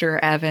after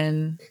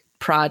Evan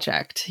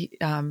project.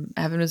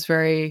 Evan was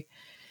very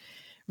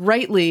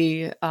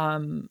rightly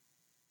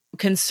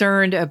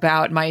concerned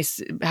about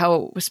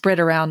how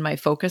spread around my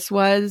focus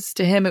was.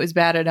 To him, it was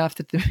bad enough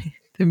that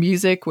the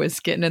music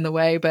was getting in the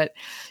way. But,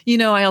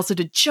 I also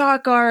did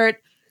chalk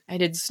art. I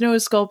did snow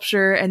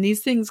sculpture. And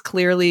these things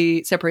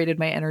clearly separated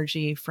my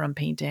energy from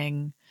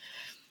painting.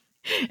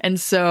 And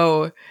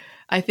so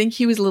I think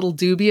he was a little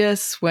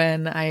dubious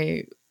when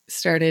I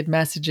started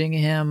messaging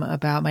him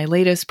about my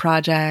latest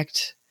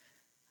project.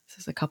 This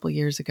is a couple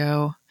years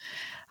ago.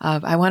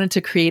 I wanted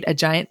to create a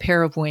giant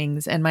pair of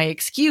wings, and my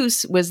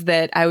excuse was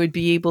that I would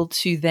be able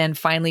to then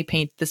finally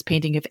paint this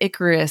painting of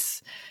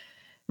Icarus,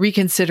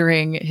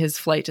 reconsidering his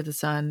flight to the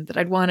sun that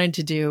I'd wanted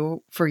to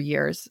do for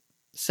years.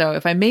 So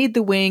if I made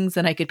the wings,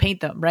 then I could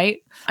paint them,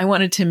 right? I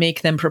wanted to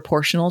make them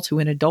proportional to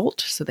an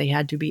adult, so they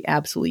had to be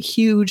absolutely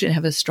huge and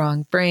have a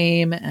strong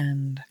frame.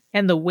 And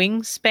the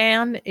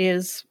wingspan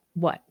is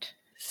what?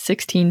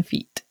 16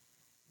 feet.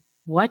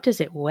 What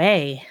does it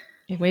weigh?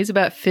 It weighs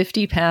about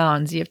 50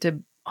 pounds. You have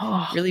to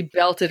really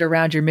belt it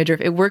around your midriff.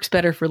 It works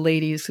better for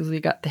ladies because we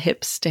got the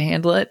hips to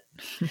handle it.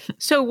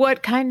 So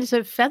what kinds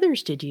of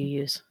feathers did you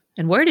use?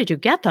 And where did you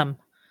get them?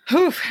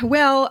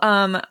 Well,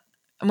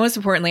 most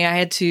importantly, I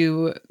had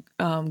to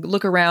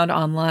look around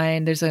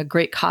online, there's a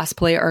great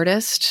cosplay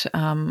artist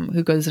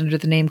who goes under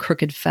the name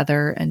Crooked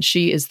Feather, and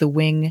she is the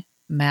wing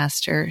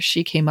master.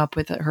 She came up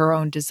with her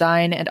own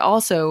design and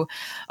also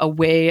a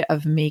way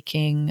of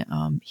making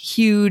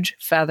huge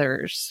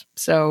feathers.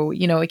 So,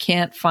 I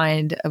can't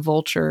find a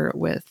vulture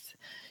with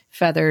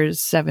feathers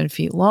 7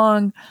 feet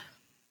long.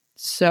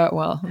 So,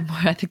 well,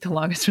 I think the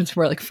longest one's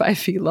more like 5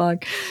 feet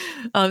long.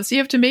 So you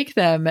have to make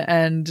them.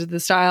 And the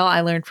style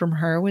I learned from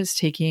her was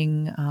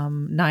taking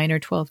 9 or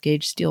 12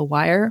 gauge steel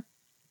wire,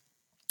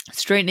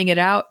 straightening it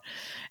out,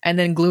 and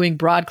then gluing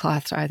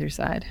broadcloth to either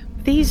side.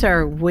 These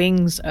are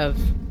wings of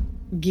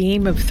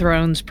Game of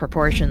Thrones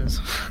proportions.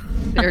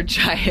 They're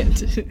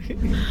giant.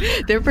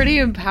 They're pretty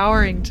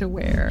empowering to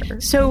wear.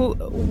 So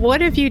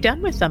what have you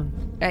dent with them?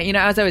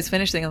 As I was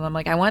finishing them, I'm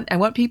like, I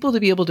want people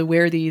to be able to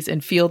wear these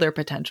and feel their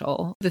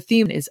potential. The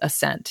theme is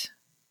Ascent,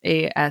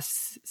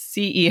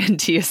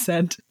 ASCENT,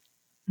 Ascent.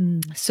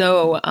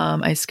 So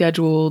I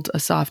scheduled a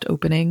soft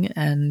opening,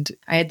 and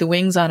I had the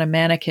wings on a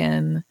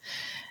mannequin,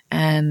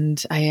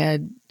 and I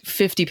had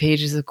 50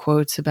 pages of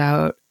quotes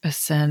about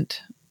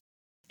Ascent.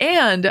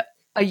 And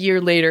a year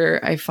later,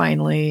 I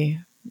finally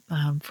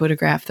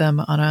photographed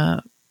them on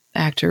a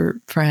actor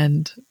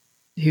friend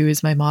who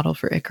is my model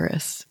for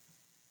Icarus.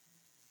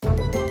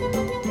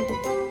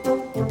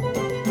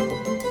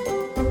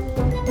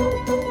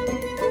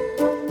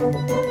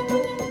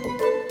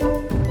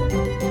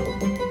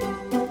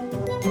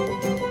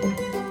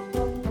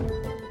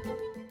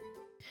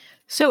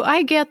 So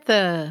I get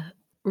the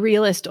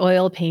realist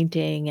oil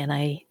painting, and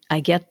I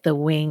get the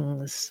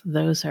wings.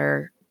 Those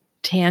are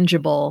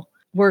tangible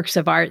works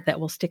of art that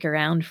will stick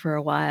around for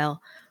a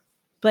while.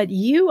 But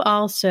you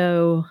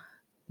also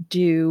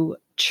do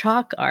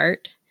chalk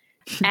art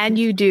and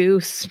you do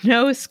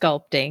snow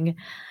sculpting.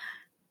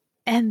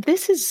 And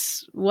this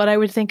is what I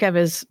would think of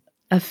as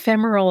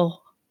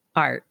ephemeral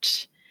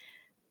art.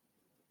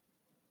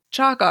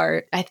 Chalk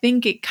art, I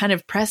think it kind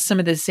of pressed some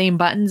of the same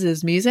buttons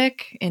as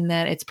music in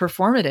that it's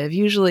performative.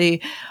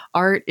 Usually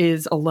art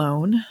is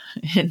alone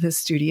in the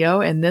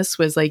studio, and this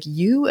was like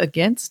you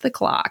against the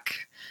clock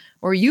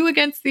or you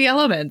against the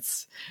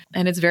elements.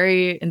 And it's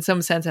very, in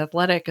some sense,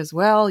 athletic as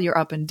well. You're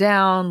up and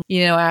down.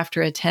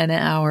 After a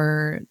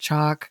 10-hour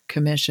chalk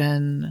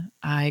commission,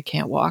 I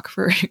can't walk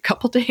for a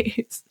couple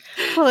days.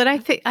 Well, and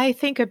I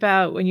think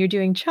about when you're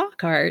doing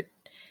chalk art,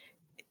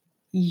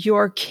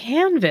 your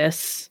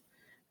canvas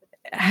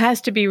has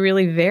to be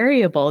really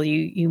variable.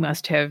 You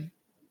must have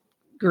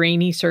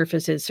grainy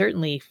surfaces,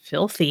 certainly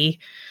filthy,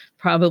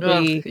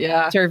 probably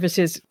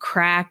surfaces,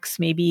 cracks,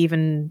 maybe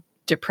even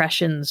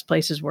depressions,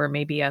 places where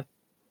maybe a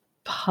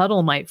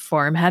puddle might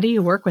form. How do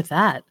you work with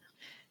that?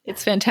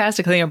 It's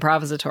fantastically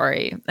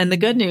improvisatory. And the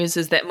good news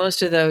is that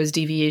most of those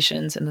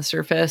deviations in the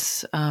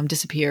surface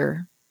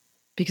disappear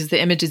because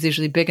the image is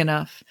usually big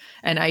enough.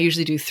 And I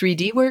usually do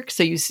 3D work.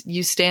 So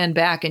you stand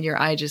back and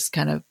your eye just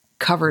kind of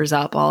covers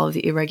up all of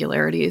the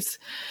irregularities.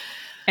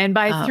 And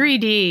by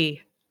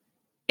 3D,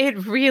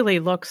 it really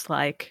looks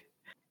like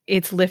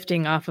it's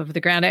lifting off of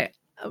the ground.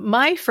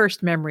 My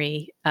first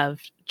memory of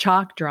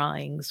chalk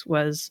drawings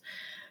was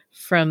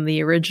from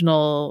the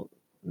original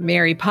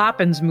Mary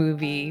Poppins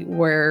movie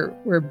where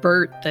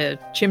Bert, the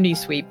chimney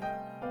sweep,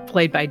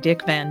 played by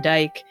Dick Van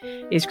Dyke,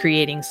 is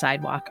creating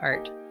sidewalk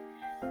art.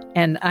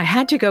 And I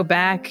had to go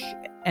back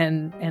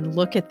and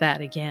look at that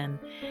again.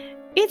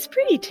 It's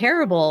pretty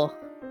terrible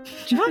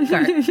chalk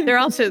art.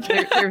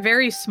 They're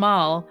very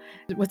small.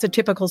 What's a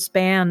typical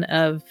span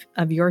of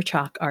your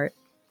chalk art?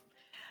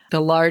 The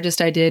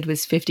largest I did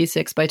was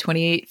 56 by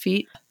 28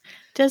 feet.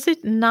 Does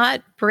it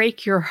not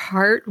break your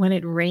heart when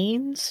it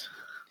rains?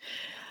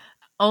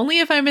 Only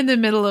if I'm in the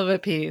middle of a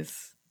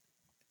piece.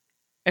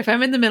 If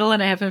I'm in the middle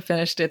and I haven't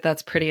finished it,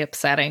 that's pretty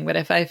upsetting. But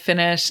if I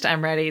finished,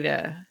 I'm ready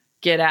to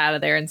get out of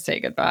there and say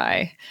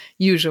goodbye.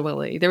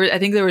 Usually, I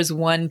think there was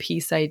one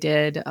piece I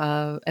did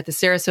at the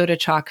Sarasota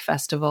Chalk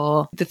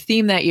Festival. The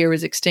theme that year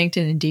was extinct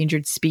and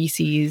endangered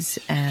species,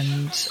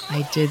 and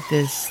I did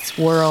this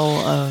swirl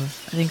of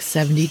I think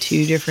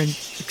 72 different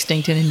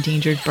extinct and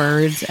endangered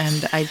birds,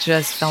 and I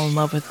just fell in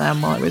love with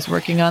them while I was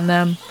working on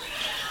them.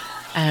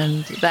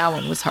 And that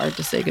one was hard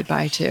to say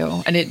goodbye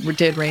to, and it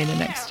did rain the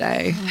next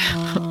day.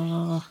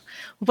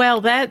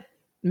 Well, that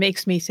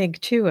makes me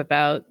think too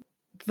about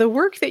the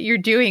work that you're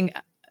doing.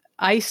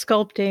 Ice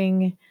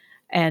sculpting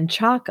and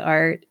chalk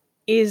art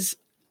is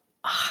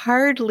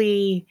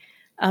hardly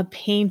a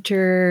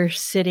painter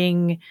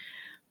sitting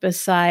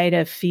beside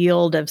a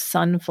field of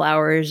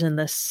sunflowers in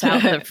the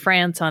south of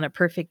France on a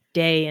perfect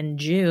day in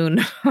June.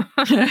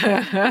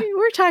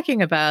 We're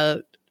talking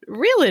about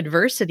real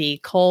adversity,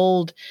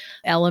 cold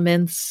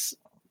elements.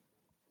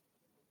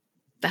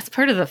 That's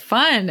part of the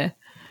fun.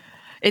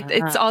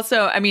 It's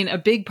also, a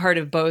big part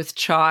of both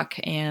chalk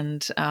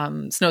and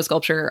snow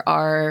sculpture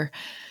are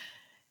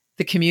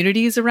the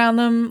communities around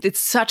them. It's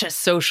such a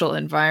social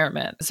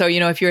environment. So,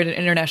 if you're at an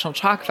international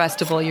chalk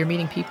festival, you're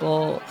meeting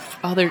people,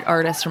 other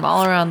artists from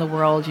all around the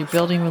world. You're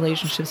building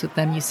relationships with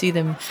them. You see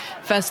them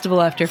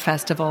festival after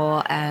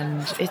festival,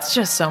 and it's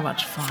just so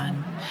much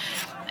fun.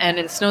 And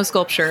in snow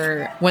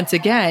sculpture, once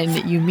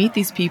again, you meet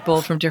these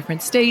people from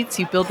different states,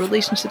 you build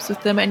relationships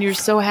with them, and you're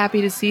so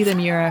happy to see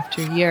them year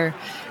after year.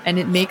 And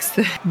it makes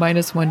the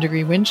 -1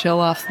 degree wind chill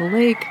off the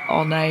lake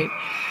all night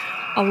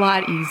a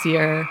lot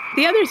easier.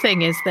 The other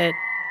thing is that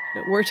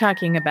we're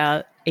talking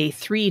about a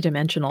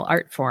 3-dimensional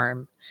art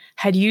form.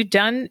 Had you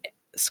done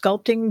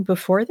sculpting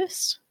before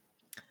this?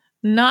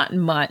 Not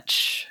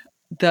much.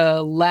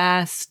 The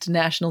last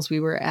nationals we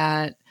were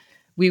at,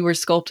 we were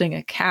sculpting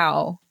a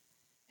cow.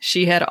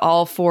 She had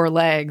all 4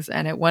 legs,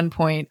 and at one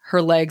point,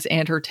 her legs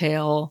and her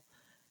tail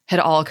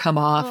had all come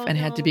off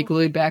had to be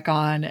glued back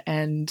on.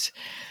 And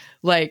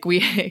like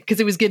because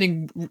it was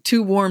getting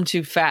too warm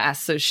too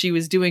fast. So she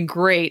was doing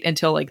great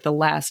until like the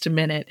last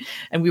minute.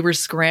 And we were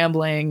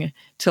scrambling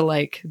to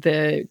like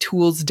the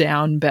tools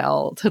down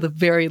bell to the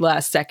very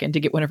last second to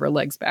get one of her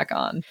legs back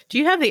on. Do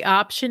you have the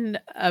option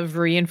of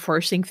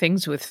reinforcing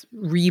things with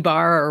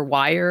rebar or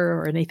wire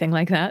or anything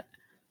like that?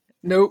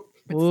 Nope.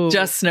 It's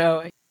just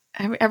snow.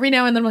 Every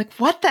now and then I'm like,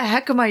 what the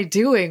heck am I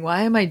doing?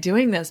 Why am I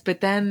doing this?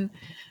 But then,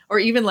 or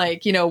even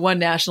like, one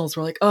nationals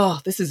were like, oh,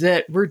 this is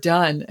it. We're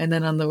done. And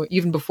then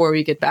even before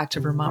we get back to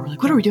Vermont, we're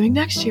like, what are we doing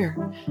next year?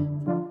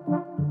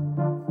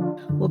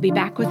 We'll be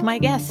back with my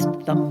guest,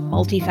 the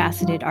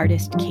multifaceted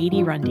artist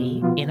Katie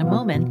Runde, in a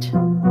moment.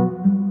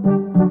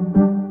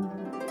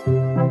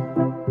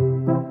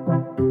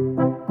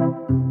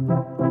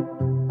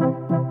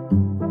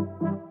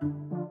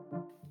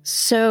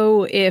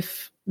 So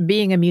if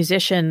being a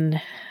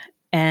musician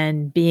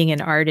and being an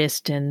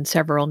artist in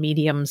several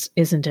mediums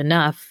isn't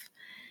enough,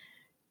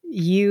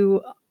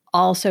 you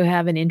also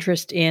have an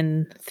interest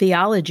in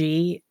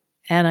theology,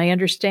 and I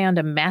understand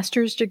a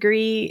master's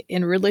degree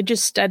in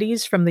religious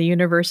studies from the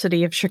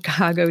University of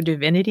Chicago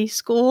Divinity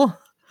School.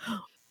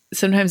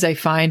 Sometimes I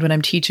find when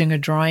I'm teaching a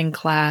drawing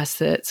class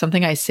that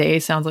something I say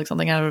sounds like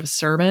something out of a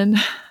sermon.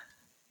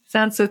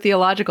 Sounds so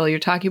theological. You're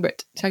talking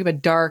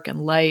about dark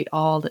and light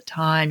all the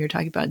time. You're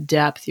talking about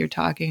depth. You're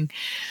talking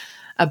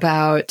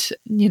about,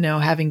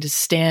 having to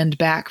stand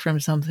back from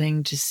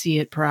something to see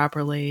it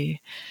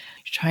properly.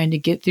 You're trying to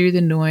get through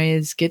the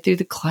noise, get through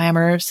the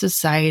clamor of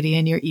society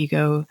and your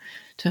ego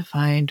to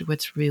find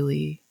what's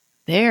really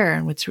there.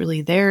 And what's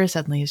really there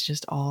suddenly is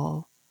just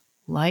all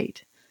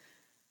light.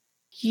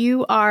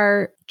 You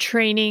are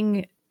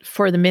training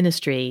for the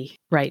ministry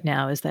right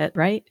now. Is that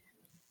right?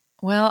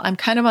 Well, I'm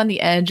kind of on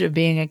the edge of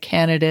being a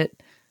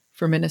candidate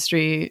for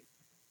ministry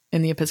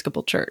in the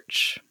Episcopal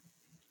Church.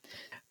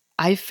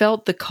 I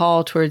felt the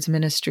call towards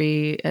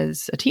ministry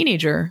as a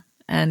teenager,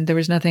 and there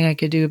was nothing I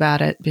could do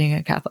about it being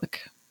a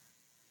Catholic.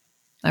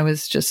 I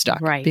was just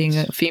stuck being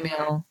a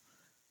female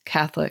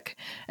Catholic,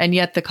 and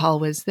yet the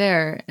call was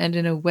there. And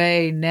in a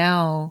way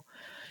now,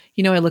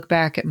 I look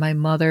back at my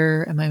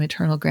mother and my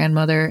maternal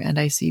grandmother, and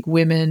I see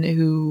women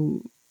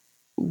who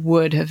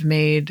would have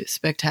made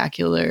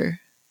spectacular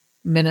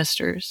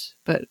ministers,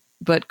 but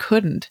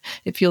couldn't.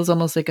 It feels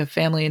almost like a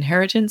family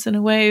inheritance in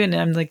a way, and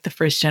I'm like the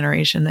first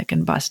generation that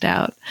can bust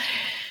out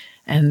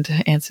and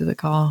answer the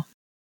call.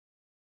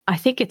 I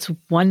think it's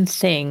one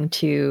thing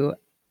to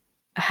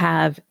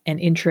have an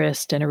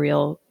interest and a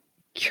real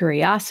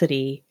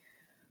curiosity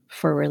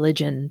for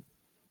religion,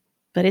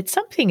 but it's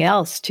something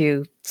else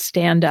to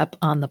stand up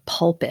on the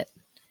pulpit.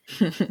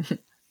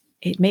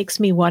 It makes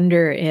me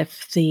wonder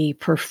if the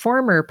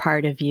performer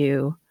part of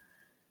you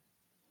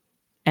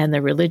and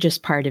the religious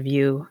part of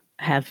you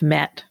have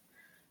met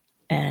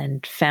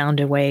and found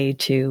a way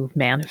to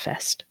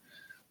manifest.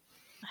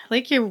 I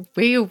like your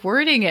way of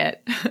wording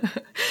it.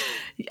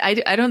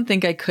 I don't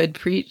think I could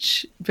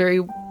preach very,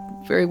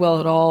 very well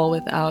at all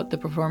without the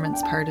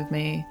performance part of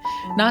me.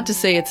 Not to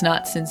say it's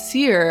not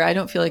sincere. I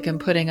don't feel like I'm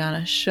putting on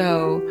a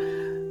show,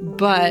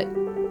 but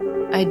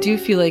I do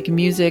feel like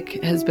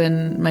music has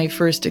been my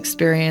first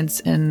experience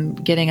in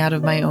getting out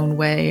of my own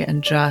way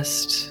and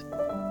just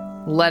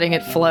letting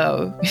it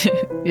flow,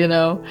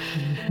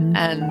 Mm-hmm.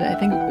 And I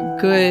think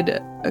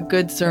a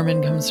good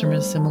sermon comes from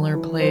a similar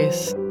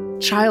place.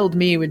 Child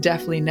me would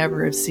definitely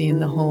never have seen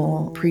the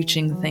whole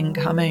preaching thing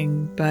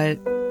coming, but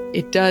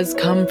it does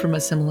come from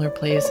a similar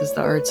place as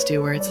the arts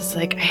do, where it's just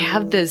like, I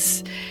have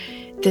this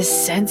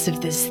sense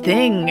of this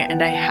thing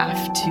and I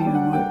have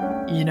to,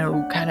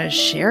 kind of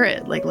share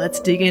it. Like, let's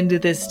dig into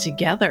this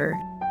together.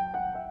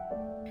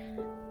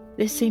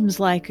 This seems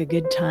like a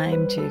good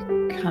time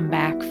to come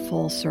back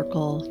full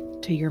circle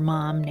to your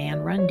mom,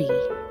 Nan Runde.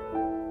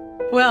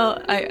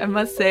 Well, I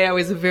must say I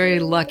was a very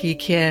lucky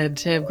kid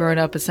to have grown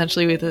up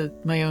essentially with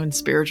my own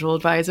spiritual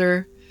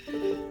advisor.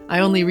 I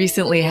only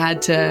recently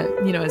had to,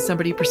 as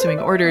somebody pursuing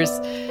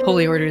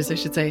holy orders, I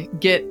should say,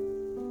 get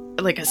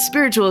like a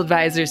spiritual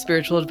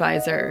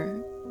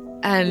advisor.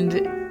 And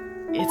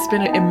it's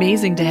been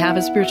amazing to have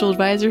a spiritual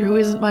advisor who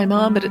isn't my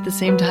mom, but at the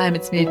same time,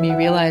 it's made me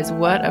realize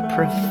what a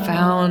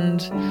profound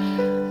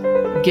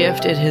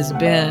gift it has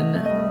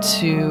been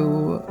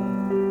to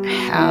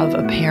have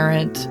a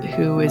parent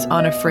who is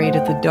unafraid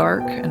of the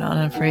dark and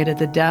unafraid of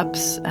the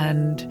depths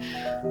and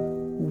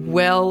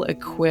well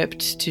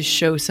equipped to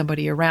show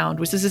somebody around,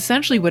 which is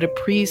essentially what a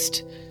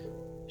priest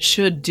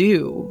should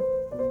do.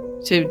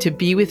 to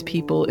be with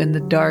people in the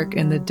dark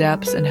and the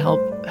depths and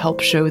help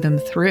show them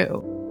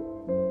through.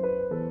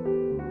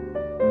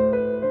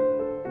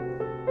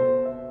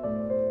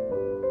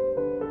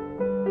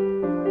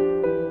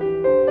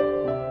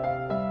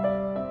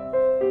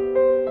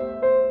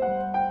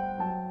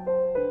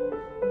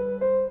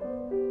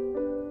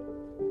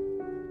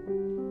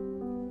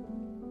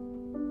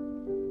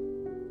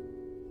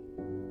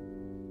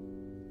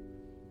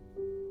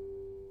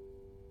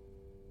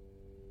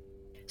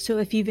 So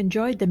if you've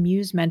enjoyed the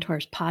Muse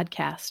Mentors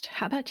podcast,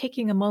 how about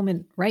taking a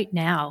moment right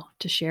now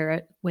to share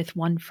it with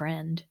one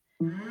friend?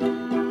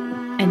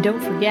 And don't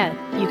forget,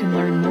 you can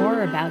learn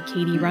more about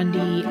Katie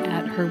Runde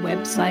at her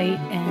website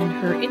and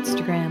her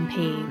Instagram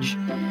page,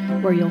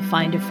 where you'll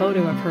find a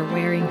photo of her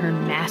wearing her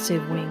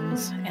massive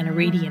wings and a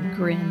radiant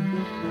grin,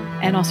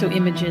 and also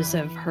images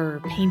of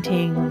her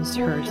paintings,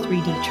 her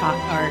 3D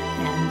chalk art,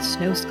 and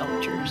snow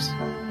sculptures.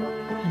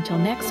 Until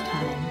next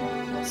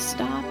time,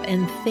 stop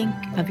and think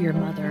of your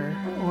mother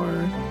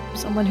or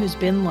someone who's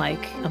been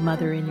like a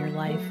mother in your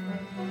life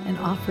and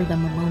offer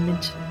them a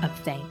moment of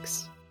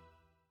thanks.